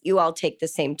 kids, you all take the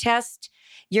same test,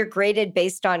 you're graded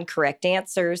based on correct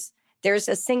answers. There's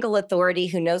a single authority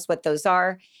who knows what those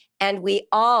are, and we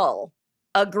all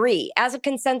agree as a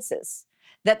consensus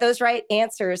that those right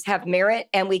answers have merit,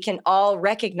 and we can all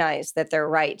recognize that they're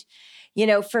right.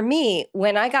 For me,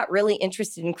 when I got really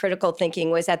interested in critical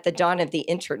thinking was at the dawn of the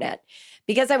internet,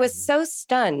 because I was so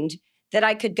stunned that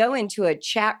I could go into a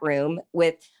chat room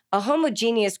with a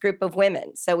homogeneous group of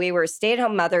women. So we were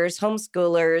stay-at-home mothers,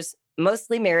 homeschoolers,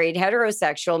 mostly married,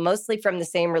 heterosexual, mostly from the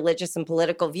same religious and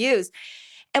political views.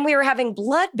 And we were having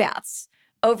bloodbaths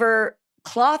over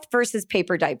cloth versus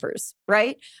paper diapers,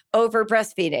 right? Over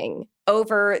breastfeeding,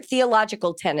 over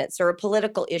theological tenets or a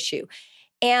political issue.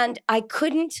 And I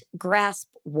couldn't grasp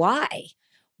why.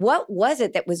 What was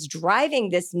it that was driving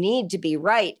this need to be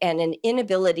right and an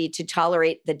inability to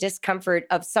tolerate the discomfort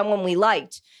of someone we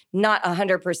liked, not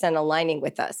 100% aligning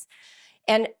with us?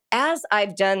 And as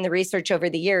I've done the research over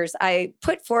the years, I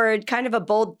put forward kind of a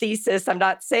bold thesis. I'm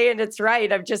not saying it's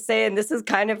right. I'm just saying this is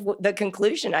kind of the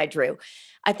conclusion I drew.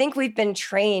 I think we've been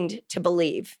trained to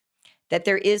believe that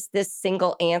there is this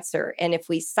single answer. And if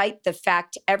we cite the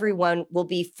fact, everyone will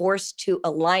be forced to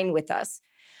align with us.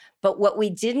 But what we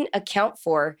didn't account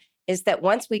for is that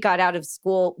once we got out of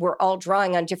school, we're all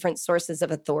drawing on different sources of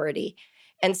authority.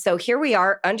 And so here we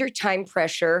are under time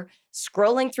pressure,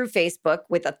 scrolling through Facebook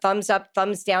with a thumbs up,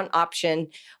 thumbs down option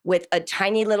with a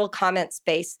tiny little comment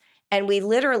space. And we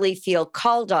literally feel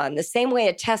called on the same way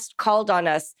a test called on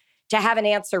us to have an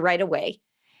answer right away.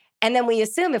 And then we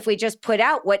assume if we just put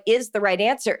out what is the right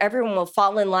answer, everyone will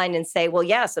fall in line and say, well,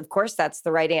 yes, of course, that's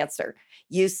the right answer.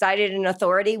 You cited an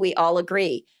authority, we all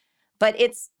agree. But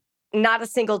it's not a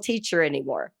single teacher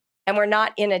anymore. And we're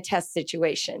not in a test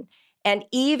situation. And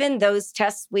even those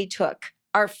tests we took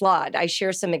are flawed. I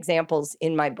share some examples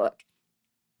in my book.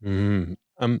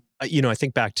 I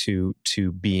think back to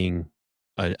being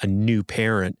a new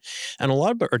parent, and a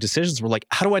lot of our decisions were like,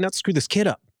 how do I not screw this kid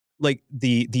up? Like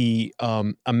the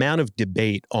amount of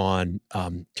debate on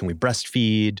can we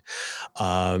breastfeed?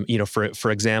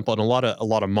 For example, and a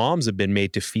lot of moms have been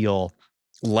made to feel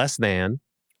less than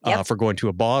for going to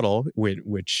a bottle,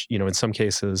 which in some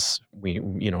cases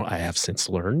I have since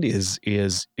learned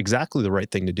is exactly the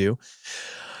right thing to do.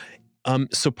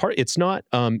 So it's not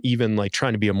even like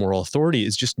trying to be a moral authority.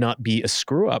 It's just not be a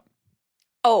screw up.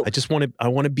 Oh, I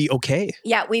want to be okay.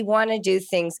 Yeah, we want to do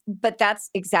things, but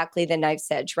that's exactly the knife's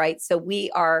edge, right? So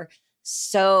we are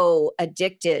so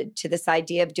addicted to this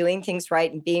idea of doing things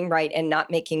right and being right and not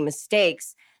making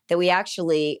mistakes that we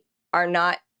actually are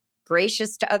not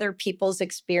gracious to other people's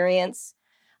experience,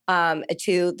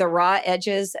 to the raw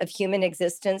edges of human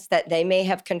existence that they may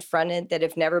have confronted that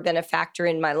have never been a factor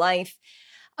in my life,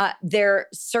 their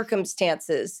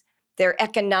circumstances, their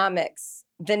economics,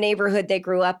 the neighborhood they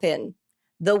grew up in,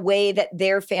 the way that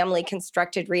their family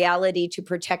constructed reality to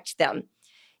protect them.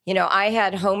 I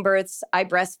had home births, I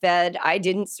breastfed, I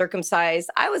didn't circumcise.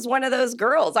 I was one of those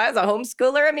girls. I was a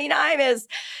homeschooler. I mean, I'm as,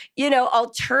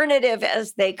 alternative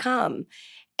as they come.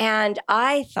 And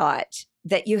I thought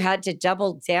that you had to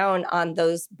double down on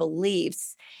those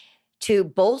beliefs to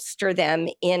bolster them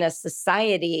in a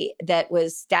society that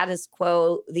was status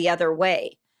quo the other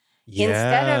way. Yeah.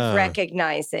 Instead of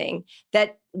recognizing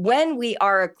that when we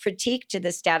are a critique to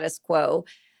the status quo,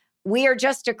 we are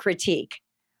just a critique.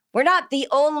 We're not the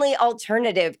only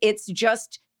alternative. It's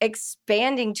just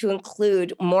expanding to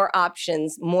include more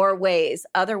options, more ways,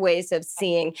 other ways of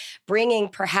seeing, bringing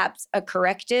perhaps a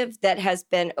corrective that has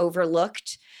been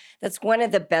overlooked. That's one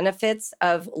of the benefits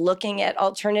of looking at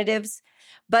alternatives.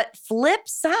 But flip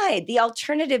side, the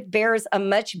alternative bears a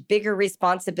much bigger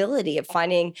responsibility of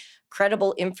finding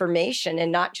credible information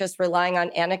and not just relying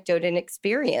on anecdote and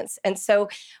experience. And so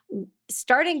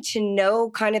starting to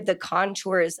know kind of the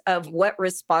contours of what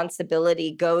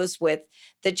responsibility goes with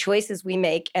the choices we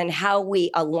make and how we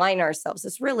align ourselves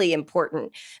is really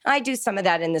important. I do some of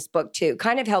that in this book too,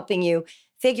 kind of helping you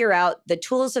figure out the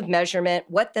tools of measurement,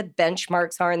 what the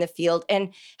benchmarks are in the field,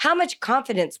 and how much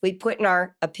confidence we put in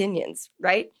our opinions,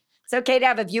 right? It's okay to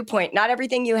have a viewpoint. Not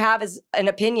everything you have is an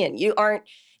opinion. You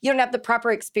don't have the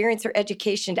proper experience or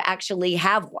education to actually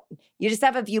have one. You just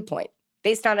have a viewpoint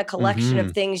based on a collection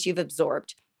of things you've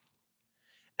absorbed.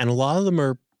 And a lot of them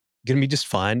are going to be just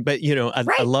fine. But,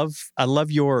 I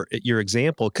love your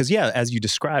example because, as you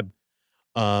described,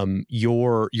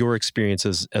 your experience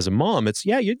as a mom, it's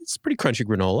pretty crunchy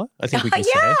granola, I think we can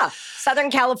say.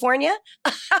 Southern California.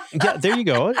 Yeah, there you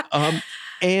go.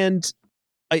 And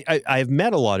I've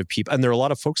met a lot of people, and there are a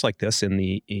lot of folks like this in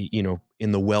the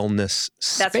wellness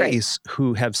space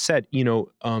who have said,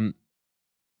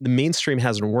 the mainstream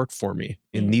hasn't worked for me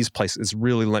in these places. It's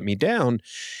really let me down.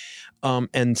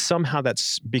 And somehow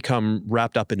that's become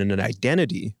wrapped up in an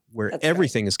identity where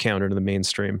everything is counter to the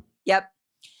mainstream. Yep.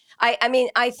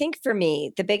 I think for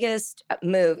me, the biggest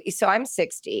move, so I'm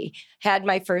 60, had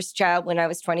my first child when I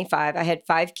was 25. I had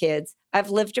 5 kids.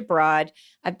 I've lived abroad.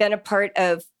 I've been a part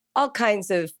of all kinds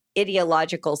of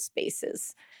ideological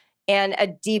spaces and a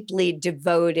deeply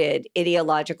devoted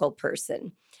ideological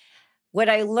person. What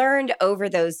I learned over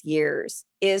those years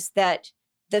is that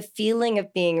the feeling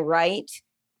of being right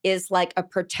is like a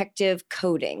protective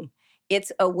coating.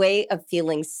 It's a way of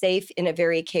feeling safe in a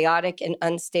very chaotic and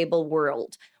unstable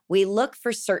world. We look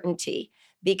for certainty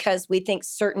because we think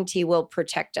certainty will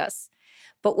protect us.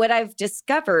 But what I've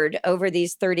discovered over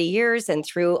these 30 years and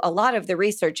through a lot of the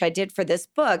research I did for this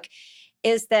book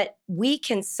is that we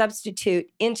can substitute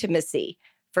intimacy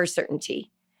for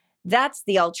certainty. That's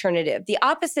the alternative. The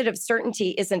opposite of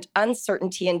certainty isn't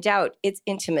uncertainty and doubt, it's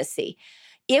intimacy.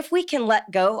 If we can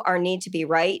let go our need to be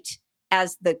right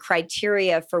as the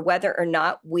criteria for whether or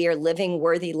not we are living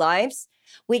worthy lives,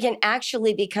 we can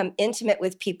actually become intimate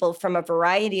with people from a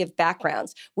variety of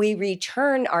backgrounds. We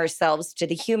return ourselves to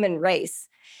the human race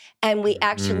and we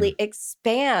actually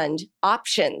expand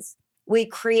options. We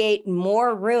create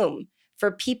more room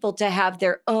for people to have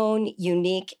their own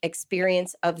unique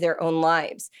experience of their own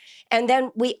lives. And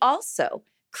then we also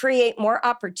create more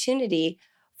opportunity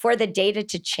for the data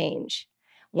to change.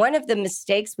 One of the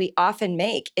mistakes we often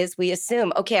make is we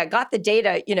assume, okay, I got the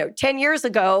data, 10 years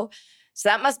ago, so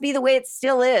that must be the way it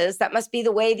still is. That must be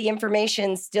the way the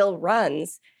information still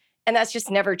runs. And that's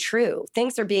just never true.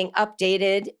 Things are being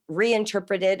updated,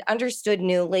 reinterpreted, understood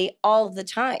newly all the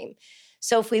time.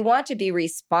 So if we want to be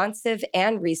responsive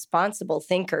and responsible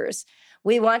thinkers,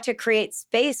 we want to create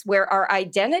space where our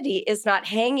identity is not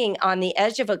hanging on the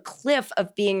edge of a cliff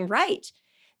of being right,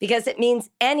 because it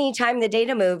means anytime the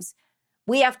data moves,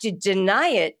 we have to deny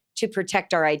it to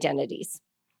protect our identities.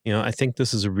 I think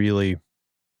this is a really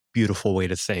beautiful way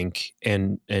to think.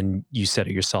 And you said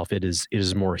it yourself, it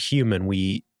is more human.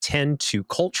 We tend to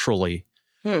culturally,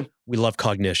 we love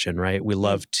cognition, right? We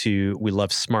love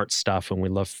smart stuff and we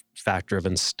love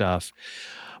fact-driven stuff.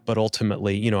 But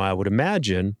ultimately, I would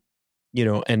imagine,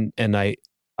 and I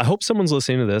hope someone's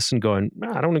listening to this and going,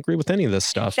 I don't agree with any of this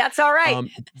stuff. That's all right.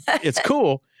 It's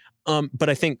cool. But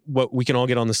I think what we can all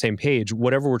get on the same page,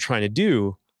 whatever we're trying to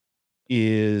do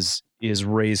is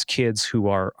raise kids who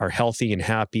are healthy and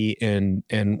happy and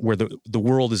where the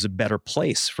world is a better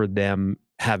place for them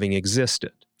having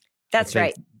existed. That's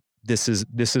right. This is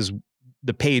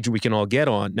the page we can all get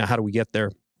on. Now, how do we get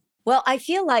there? Well, I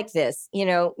feel like this,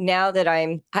 now that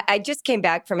I just came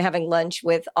back from having lunch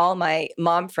with all my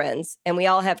mom friends, and we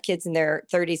all have kids in their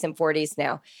 30s and 40s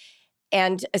now.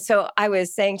 And so I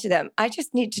was saying to them, I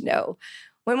just need to know,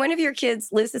 when one of your kids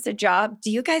loses a job,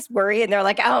 do you guys worry? And they're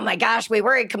like, oh my gosh, we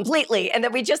worry completely. And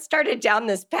then we just started down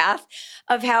this path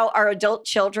of how our adult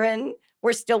children,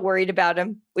 we're still worried about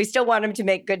them. We still want them to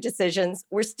make good decisions.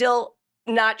 We're still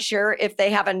not sure if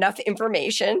they have enough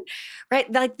information,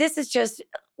 right? Like this is just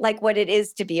like what it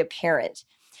is to be a parent.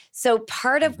 So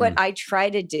part of what I try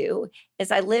to do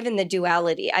is I live in the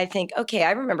duality. I think, okay,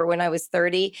 I remember when I was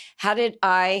 30, how did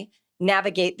I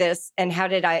navigate this and how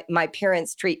did my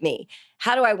parents treat me?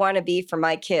 How do I want to be for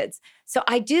my kids? So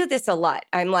I do this a lot.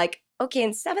 I'm like, okay,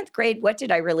 in 7th grade, what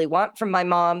did I really want from my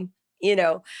mom?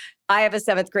 I have a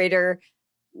 7th grader.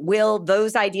 Will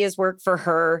those ideas work for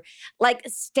her? Like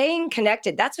staying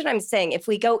connected. That's what I'm saying. If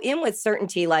we go in with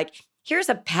certainty, like here's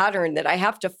a pattern that I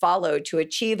have to follow to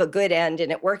achieve a good end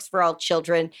and it works for all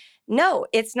children. No,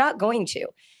 it's not going to.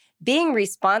 Being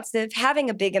responsive, having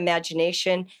a big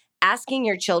imagination, asking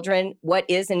your children what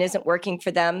is and isn't working for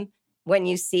them when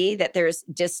you see that there's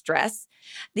distress.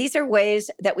 These are ways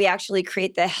that we actually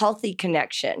create the healthy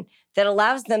connection that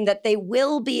allows them that they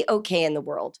will be okay in the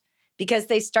world because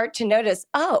they start to notice,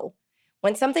 oh,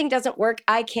 when something doesn't work,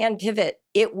 I can pivot.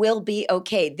 It will be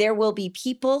okay. There will be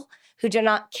people who do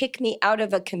not kick me out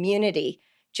of a community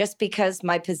just because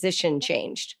my position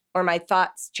changed or my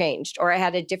thoughts changed or I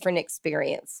had a different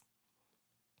experience.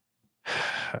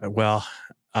 Well,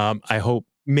 I hope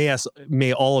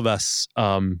may all of us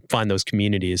find those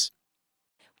communities.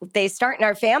 They start in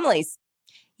our families.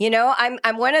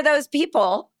 I'm one of those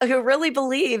people who really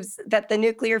believes that the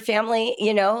nuclear family,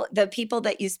 the people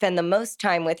that you spend the most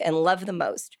time with and love the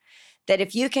most, that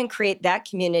if you can create that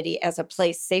community as a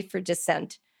place safe for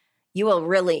dissent, you will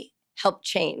really help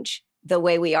change the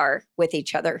way we are with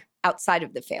each other outside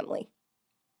of the family.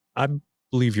 I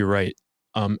believe you're right.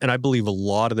 And I believe a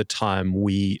lot of the time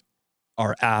we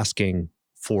are asking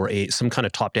for some kind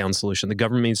of top-down solution. The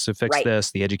government needs to fix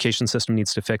this. The education system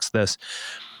needs to fix this.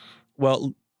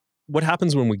 Well, what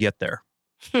happens when we get there,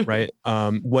 right?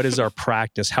 What is our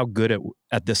practice? How good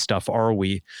at this stuff are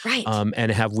we? Right.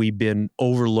 And have we been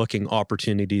overlooking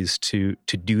opportunities to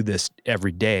do this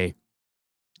every day?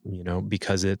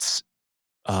 Because it's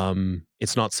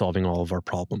not solving all of our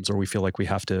problems, or we feel like we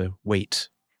have to wait.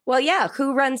 Well, yeah.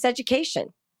 Who runs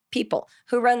education? People.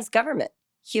 Who runs government?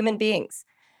 Human beings.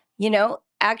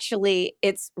 actually,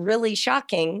 it's really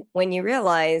shocking when you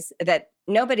realize that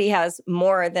nobody has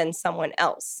more than someone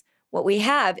else. What we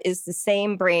have is the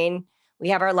same brain. We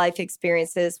have our life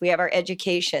experiences, we have our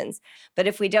educations. But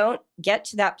if we don't get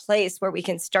to that place where we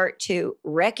can start to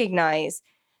recognize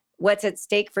what's at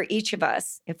stake for each of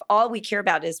us, if all we care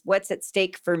about is what's at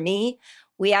stake for me,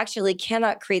 we actually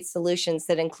cannot create solutions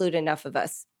that include enough of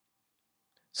us.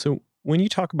 So when you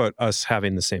talk about us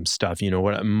having the same stuff,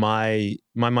 what my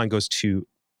mind goes to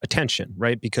attention,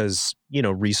 right? Because,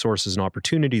 resources and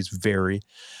opportunities vary,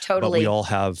 but we Totally. all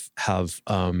have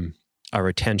our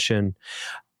attention.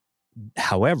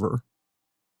 However,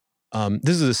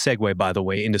 this is a segue, by the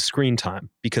way, into screen time,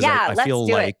 because I let's feel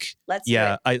do like, it. Let's do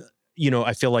it.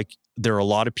 I feel like there are a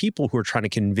lot of people who are trying to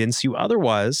convince you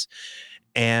otherwise,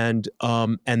 and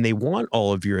they want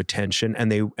all of your attention,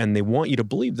 and they want you to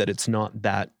believe that it's not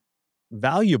that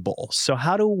valuable. So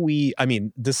how do we? I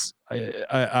mean,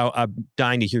 I'm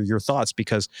dying to hear your thoughts,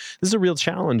 because this is a real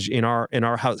challenge in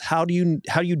our house. How do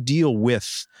you deal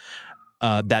with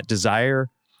that desire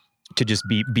to just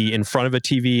be in front of a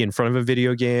TV, in front of a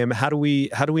video game? How do we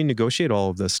negotiate all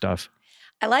of this stuff?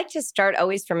 I like to start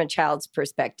always from a child's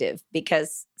perspective,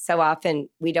 because so often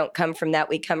we don't come from that.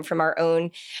 We come from our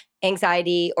own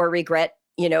anxiety or regret,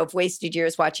 of wasted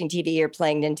years watching TV or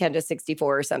playing Nintendo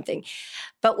 64 or something.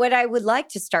 But what I would like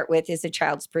to start with is a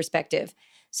child's perspective.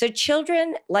 So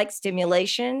children like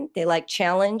stimulation, they like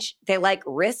challenge, they like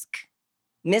risk,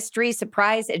 mystery,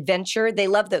 surprise, adventure. They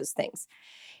love those things.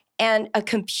 And a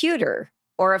computer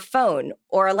or a phone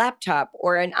or a laptop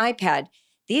or an iPad,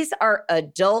 these are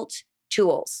adult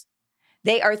tools.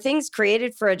 They are things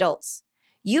created for adults.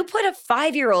 You put a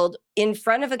 5-year-old in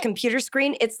front of a computer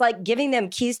screen, it's like giving them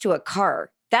keys to a car.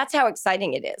 That's how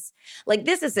exciting it is. Like,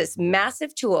 this is this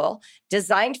massive tool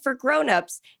designed for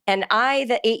grownups, and I,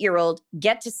 the 8-year-old,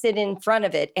 get to sit in front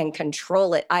of it and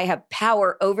control it. I have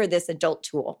power over this adult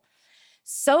tool.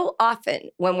 So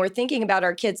often when we're thinking about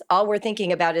our kids, all we're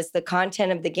thinking about is the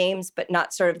content of the games, but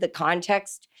not sort of the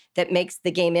context that makes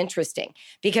the game interesting.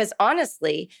 Because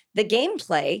honestly, the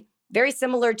gameplay, very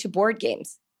similar to board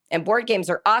games. And board games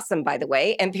are awesome, by the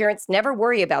way, and parents never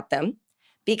worry about them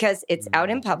because it's out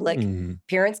in public. Mm-hmm.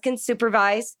 Parents can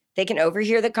supervise. They can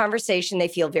overhear the conversation. They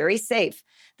feel very safe.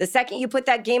 The second you put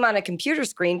that game on a computer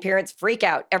screen, parents freak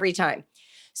out every time.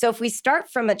 So if we start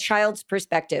from a child's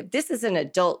perspective, this is an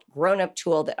adult grown-up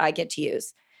tool that I get to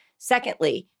use.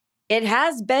 Secondly, it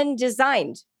has been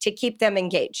designed to keep them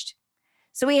engaged.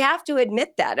 So we have to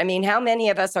admit that. I mean, how many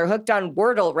of us are hooked on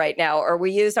Wordle right now, or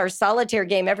we use our solitaire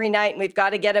game every night and we've got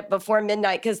to get it before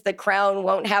midnight because the crown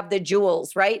won't have the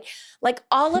jewels, right? Like,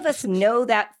 all of us know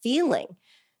that feeling.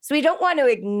 So we don't want to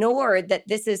ignore that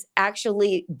this is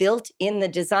actually built in the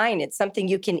design. It's something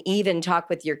you can even talk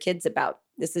with your kids about.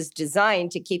 This is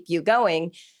designed to keep you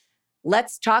going.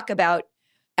 Let's talk about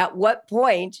at what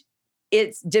point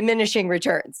it's diminishing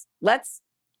returns. Let's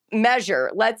measure,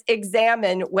 let's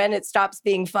examine when it stops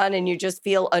being fun and you just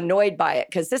feel annoyed by it,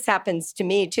 because this happens to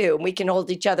me too. And we can hold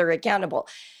each other accountable.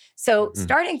 So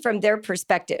starting from their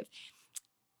perspective,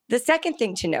 the second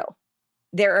thing to know,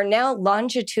 there are now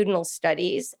longitudinal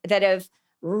studies that have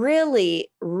really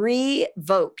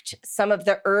revoked some of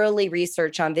the early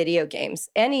research on video games.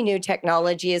 Any new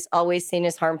technology is always seen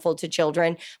as harmful to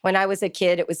children. When I was a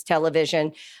kid, it was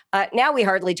television. Now we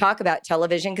hardly talk about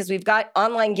television because we've got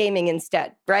online gaming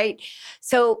instead, right?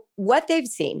 So what they've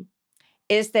seen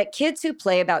is that kids who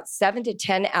play about 7 to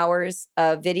 10 hours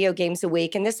of video games a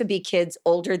week, and this would be kids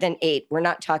older than 8. We're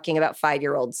not talking about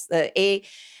 5-year-olds.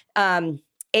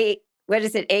 What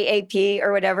is it, AAP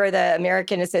or whatever, the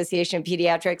American Association of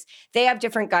Pediatrics, they have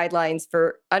different guidelines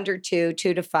for under 2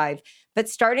 to 5. But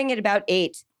starting at about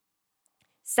 8,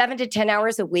 7 to 10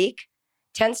 hours a week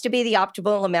tends to be the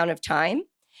optimal amount of time.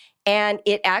 And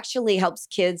it actually helps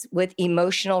kids with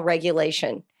emotional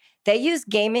regulation. They use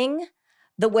gaming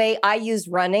the way I use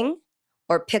running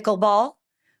or pickleball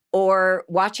or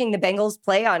watching the Bengals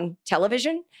play on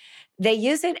television. They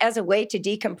use it as a way to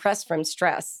decompress from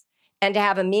stress and to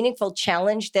have a meaningful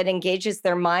challenge that engages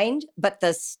their mind, but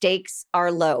the stakes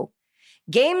are low.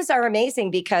 Games are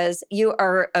amazing because you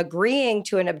are agreeing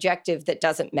to an objective that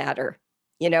doesn't matter,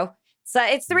 So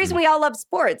it's the reason we all love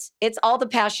sports. It's all the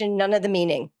passion, none of the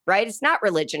meaning, right? It's not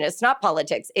religion. It's not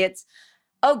politics. It's,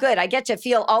 oh, good, I get to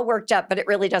feel all worked up, but it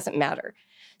really doesn't matter.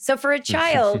 So for a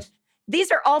child,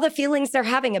 these are all the feelings they're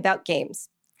having about games.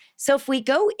 So if we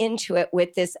go into it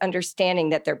with this understanding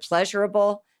that they're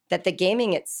pleasurable, that the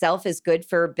gaming itself is good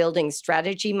for building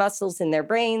strategy muscles in their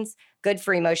brains, good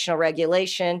for emotional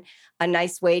regulation, a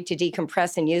nice way to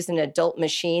decompress and use an adult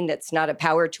machine that's not a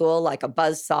power tool like a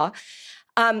buzzsaw.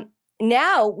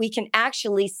 now we can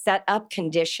actually set up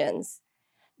conditions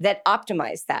that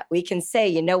optimize that. We can say,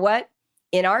 you know what?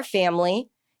 In our family,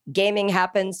 gaming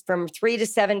happens from 3 to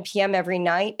 7 p.m. every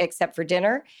night, except for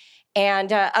dinner.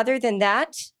 And other than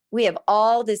that, we have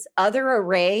all this other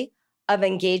array of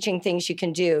engaging things you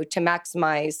can do to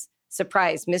maximize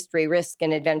surprise, mystery, risk,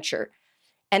 and adventure.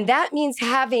 And that means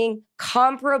having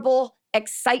comparable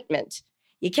excitement.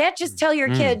 You can't just tell your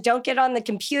kid, don't get on the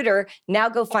computer, now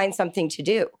go find something to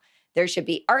do. There should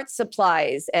be art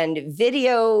supplies and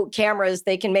video cameras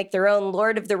they can make their own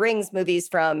Lord of the Rings movies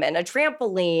from, and a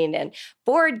trampoline and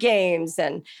board games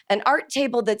and an art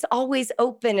table that's always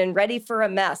open and ready for a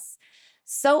mess.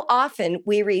 So often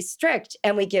we restrict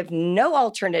and we give no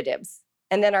alternatives.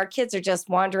 And then our kids are just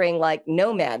wandering like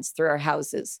nomads through our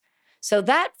houses. So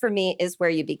that for me is where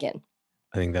you begin.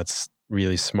 I think that's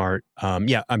really smart.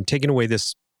 Yeah, I'm taking away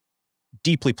this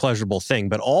deeply pleasurable thing,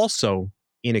 but also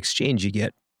in exchange, you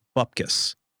get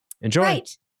bupkis. Enjoy.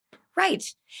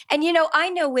 Right. And I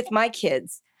know with my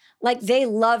kids, like they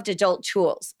loved adult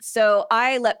tools. So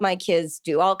I let my kids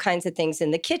do all kinds of things in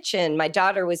the kitchen. My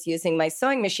daughter was using my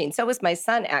sewing machine. So was my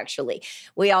son, actually.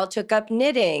 We all took up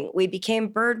knitting. We became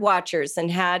bird watchers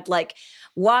and had like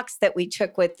walks that we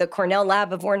took with the Cornell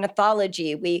Lab of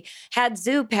Ornithology. We had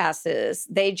zoo passes.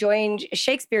 They joined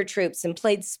Shakespeare troupes and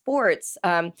played sports.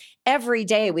 Every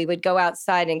day we would go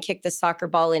outside and kick the soccer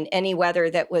ball in any weather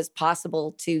that was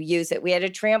possible to use it. We had a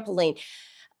trampoline.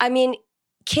 I mean,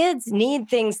 kids need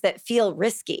things that feel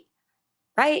risky,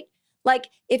 right? Like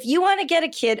if you want to get a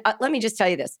kid, let me just tell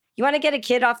you this. You want to get a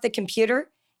kid off the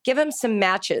computer, give them some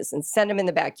matches and send them in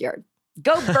the backyard.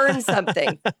 Go burn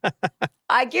something.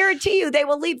 I guarantee you they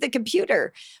will leave the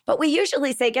computer. But we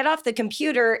usually say, get off the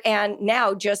computer and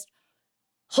now just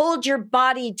hold your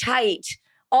body tight.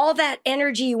 All that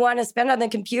energy you want to spend on the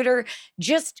computer,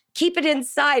 just keep it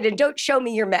inside and don't show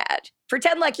me you're mad.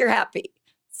 Pretend like you're happy.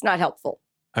 It's not helpful.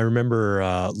 I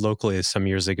remember locally some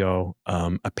years ago,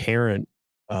 a parent,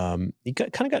 he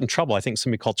kind of got in trouble. I think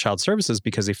somebody called child services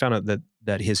because they found out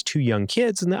that his 2 young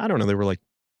kids, and I don't know, they were like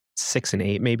 6 and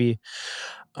 8 maybe,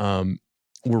 were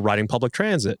riding public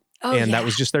transit. That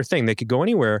was just their thing. They could go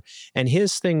anywhere. And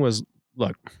his thing was,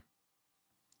 look,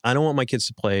 I don't want my kids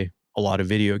to play a lot of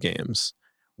video games.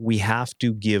 We have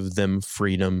to give them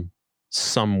freedom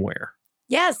somewhere.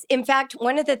 Yes. In fact,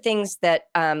 one of the things that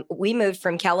we moved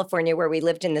from California, where we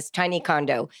lived in this tiny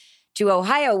condo, to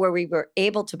Ohio, where we were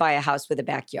able to buy a house with a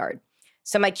backyard.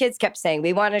 So my kids kept saying,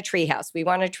 we want a tree house. We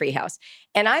want a tree house.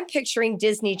 And I'm picturing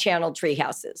Disney Channel tree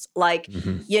houses. Like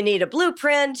you need a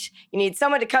blueprint, you need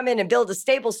someone to come in and build a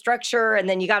stable structure, and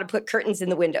then you got to put curtains in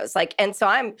the windows. And so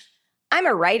I'm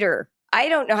a writer. I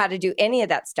don't know how to do any of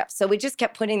that stuff. So we just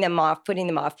kept putting them off.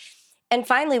 And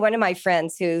finally, one of my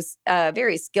friends, who's a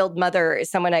very skilled mother,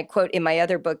 someone I quote in my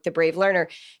other book, The Brave Learner,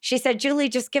 she said, Julie,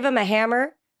 just give them a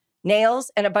hammer, nails,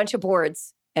 and a bunch of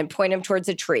boards and point them towards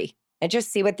a tree and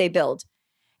just see what they build.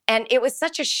 And it was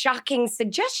such a shocking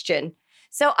suggestion.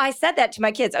 So I said that to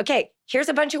my kids. Okay, here's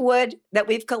a bunch of wood that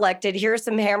we've collected. Here are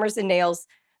some hammers and nails.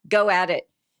 Go at it.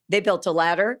 They built a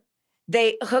ladder.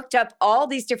 They hooked up all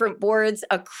these different boards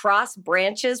across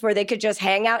branches where they could just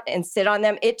hang out and sit on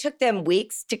them. It took them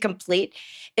weeks to complete.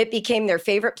 It became their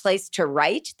favorite place to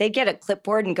write. They'd get a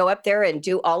clipboard and go up there and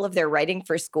do all of their writing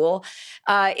for school.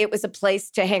 It was a place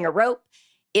to hang a rope.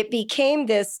 It became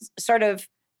this sort of,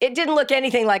 it didn't look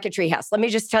anything like a treehouse. Let me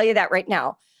just tell you that right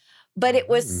now. But it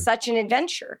was such an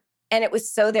adventure. And it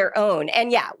was so their own.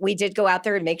 And yeah, we did go out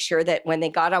there and make sure that when they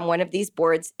got on one of these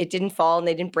boards, it didn't fall and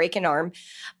they didn't break an arm.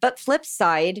 But flip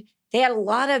side, they had a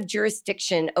lot of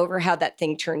jurisdiction over how that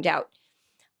thing turned out.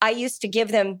 I used to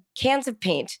give them cans of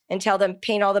paint and tell them,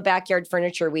 paint all the backyard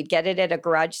furniture. We'd get it at a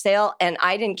garage sale, and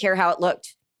I didn't care how it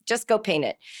looked. Just go paint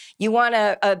it. You want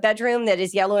a bedroom that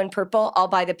is yellow and purple? I'll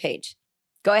buy the paint.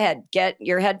 Go ahead, get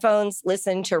your headphones,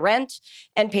 listen to Rent,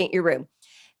 and paint your room.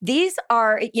 These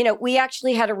are, we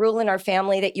actually had a rule in our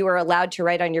family that you were allowed to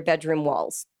write on your bedroom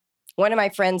walls. One of my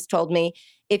friends told me,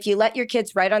 if you let your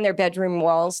kids write on their bedroom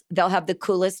walls, they'll have the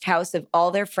coolest house of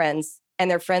all their friends, and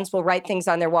their friends will write things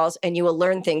on their walls, and you will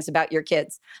learn things about your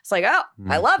kids. It's like, oh,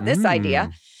 I love this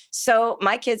idea. So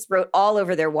my kids wrote all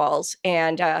over their walls,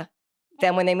 and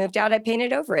then when they moved out, I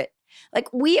painted over it.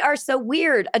 Like, we are so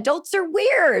weird. Adults are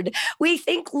weird. We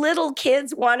think little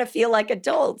kids want to feel like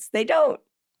adults. They don't.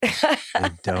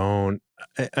 They don't.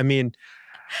 I mean,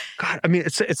 God,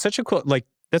 it's such a cool,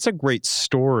 that's a great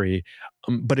story.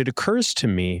 But it occurs to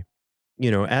me,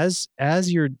 as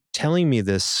you're telling me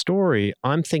this story,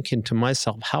 I'm thinking to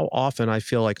myself how often I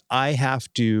feel like I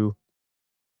have to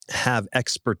have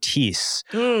expertise.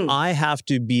 I have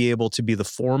to be able to be the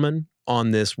foreman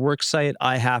on this work site.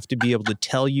 I have to be able to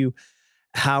tell you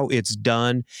how it's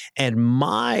done. And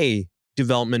my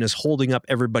development is holding up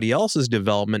everybody else's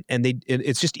development. And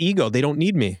it's just ego. They don't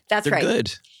need me. That's They're right.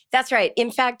 good. That's right.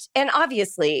 In fact, and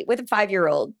obviously with a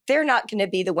 5-year-old, they're not going to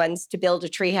be the ones to build a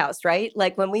treehouse, right?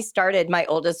 Like when we started, my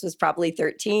oldest was probably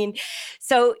 13.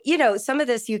 So, some of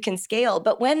this you can scale.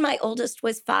 But when my oldest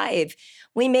was 5,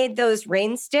 we made those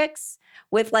rain sticks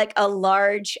with like a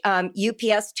large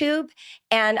UPS tube.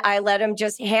 And I let them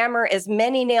just hammer as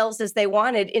many nails as they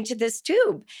wanted into this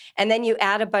tube. And then you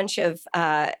add a bunch of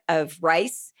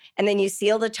rice, and then you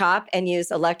seal the top and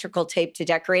use electrical tape to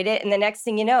decorate it. And the next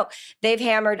thing you know, they've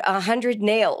hammered 100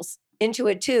 nails into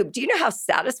a tube. Do you know how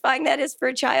satisfying that is for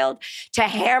a child to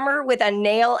hammer with a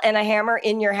nail and a hammer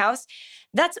in your house?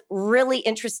 That's really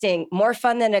interesting, more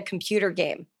fun than a computer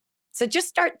game. So just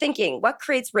start thinking, what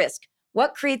creates risk?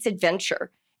 What creates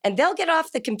adventure? And they'll get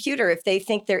off the computer if they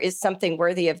think there is something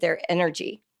worthy of their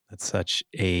energy. That's such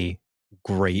a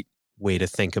great way to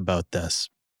think about this.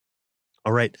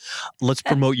 All right, let's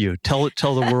promote you. Tell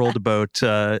the world about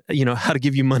how to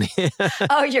give you money.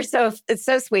 Oh, it's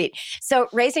so sweet. So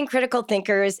Raising Critical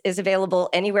Thinkers is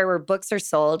available anywhere where books are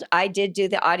sold. I did do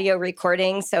the audio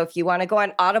recording. So if you want to go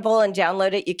on Audible and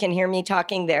download it, you can hear me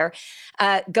talking there.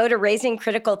 Go to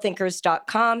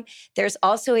raisingcriticalthinkers.com. There's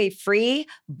also a free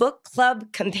book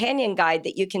club companion guide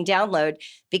that you can download,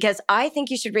 because I think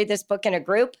you should read this book in a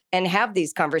group and have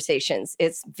these conversations.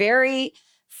 It's very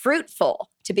fruitful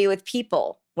to be with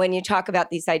people when you talk about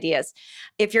these ideas.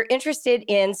 If you're interested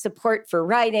in support for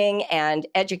writing and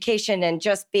education and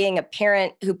just being a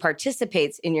parent who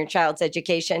participates in your child's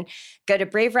education, go to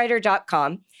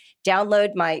bravewriter.com,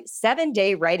 download my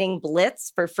 7-day writing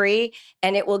blitz for free,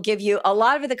 and it will give you a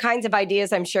lot of the kinds of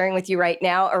ideas I'm sharing with you right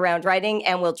now around writing,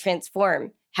 and will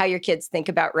transform how your kids think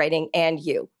about writing and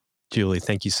you. Julie,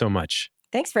 thank you so much.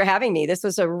 Thanks for having me. This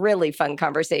was a really fun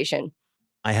conversation.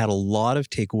 I had a lot of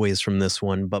takeaways from this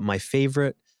one, but my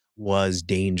favorite was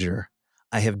danger.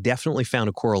 I have definitely found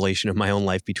a correlation in my own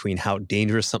life between how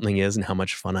dangerous something is and how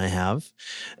much fun I have.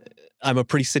 I'm a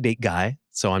pretty sedate guy,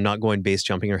 so I'm not going base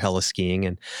jumping or heli skiing,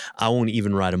 and I won't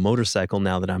even ride a motorcycle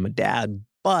now that I'm a dad.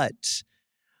 But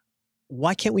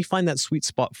why can't we find that sweet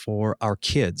spot for our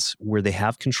kids where they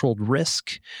have controlled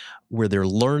risk, where they're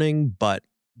learning, but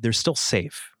they're still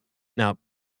safe? Now,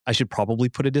 I should probably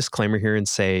put a disclaimer here and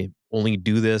say, only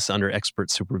do this under expert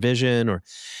supervision, or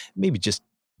maybe just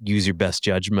use your best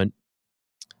judgment.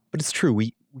 But it's true.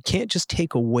 We can't just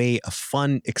take away a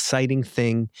fun, exciting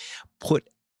thing, put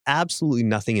absolutely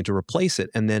nothing in to replace it,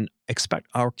 and then expect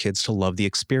our kids to love the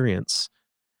experience.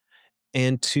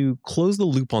 And to close the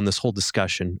loop on this whole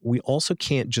discussion, we also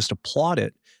can't just applaud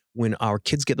it when our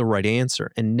kids get the right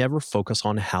answer and never focus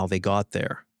on how they got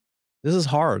there. This is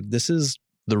hard. This is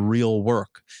the real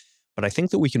work. But I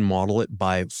think that we can model it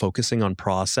by focusing on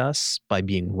process, by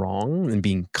being wrong and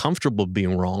being comfortable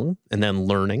being wrong, and then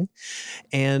learning.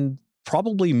 And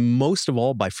probably most of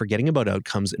all, by forgetting about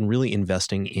outcomes and really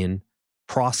investing in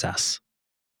process.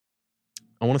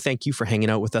 I want to thank you for hanging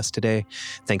out with us today.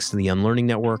 Thanks to the Unlearning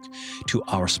Network, to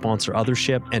our sponsor,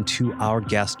 Othership, and to our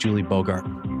guest, Julie Bogart.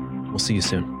 We'll see you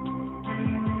soon.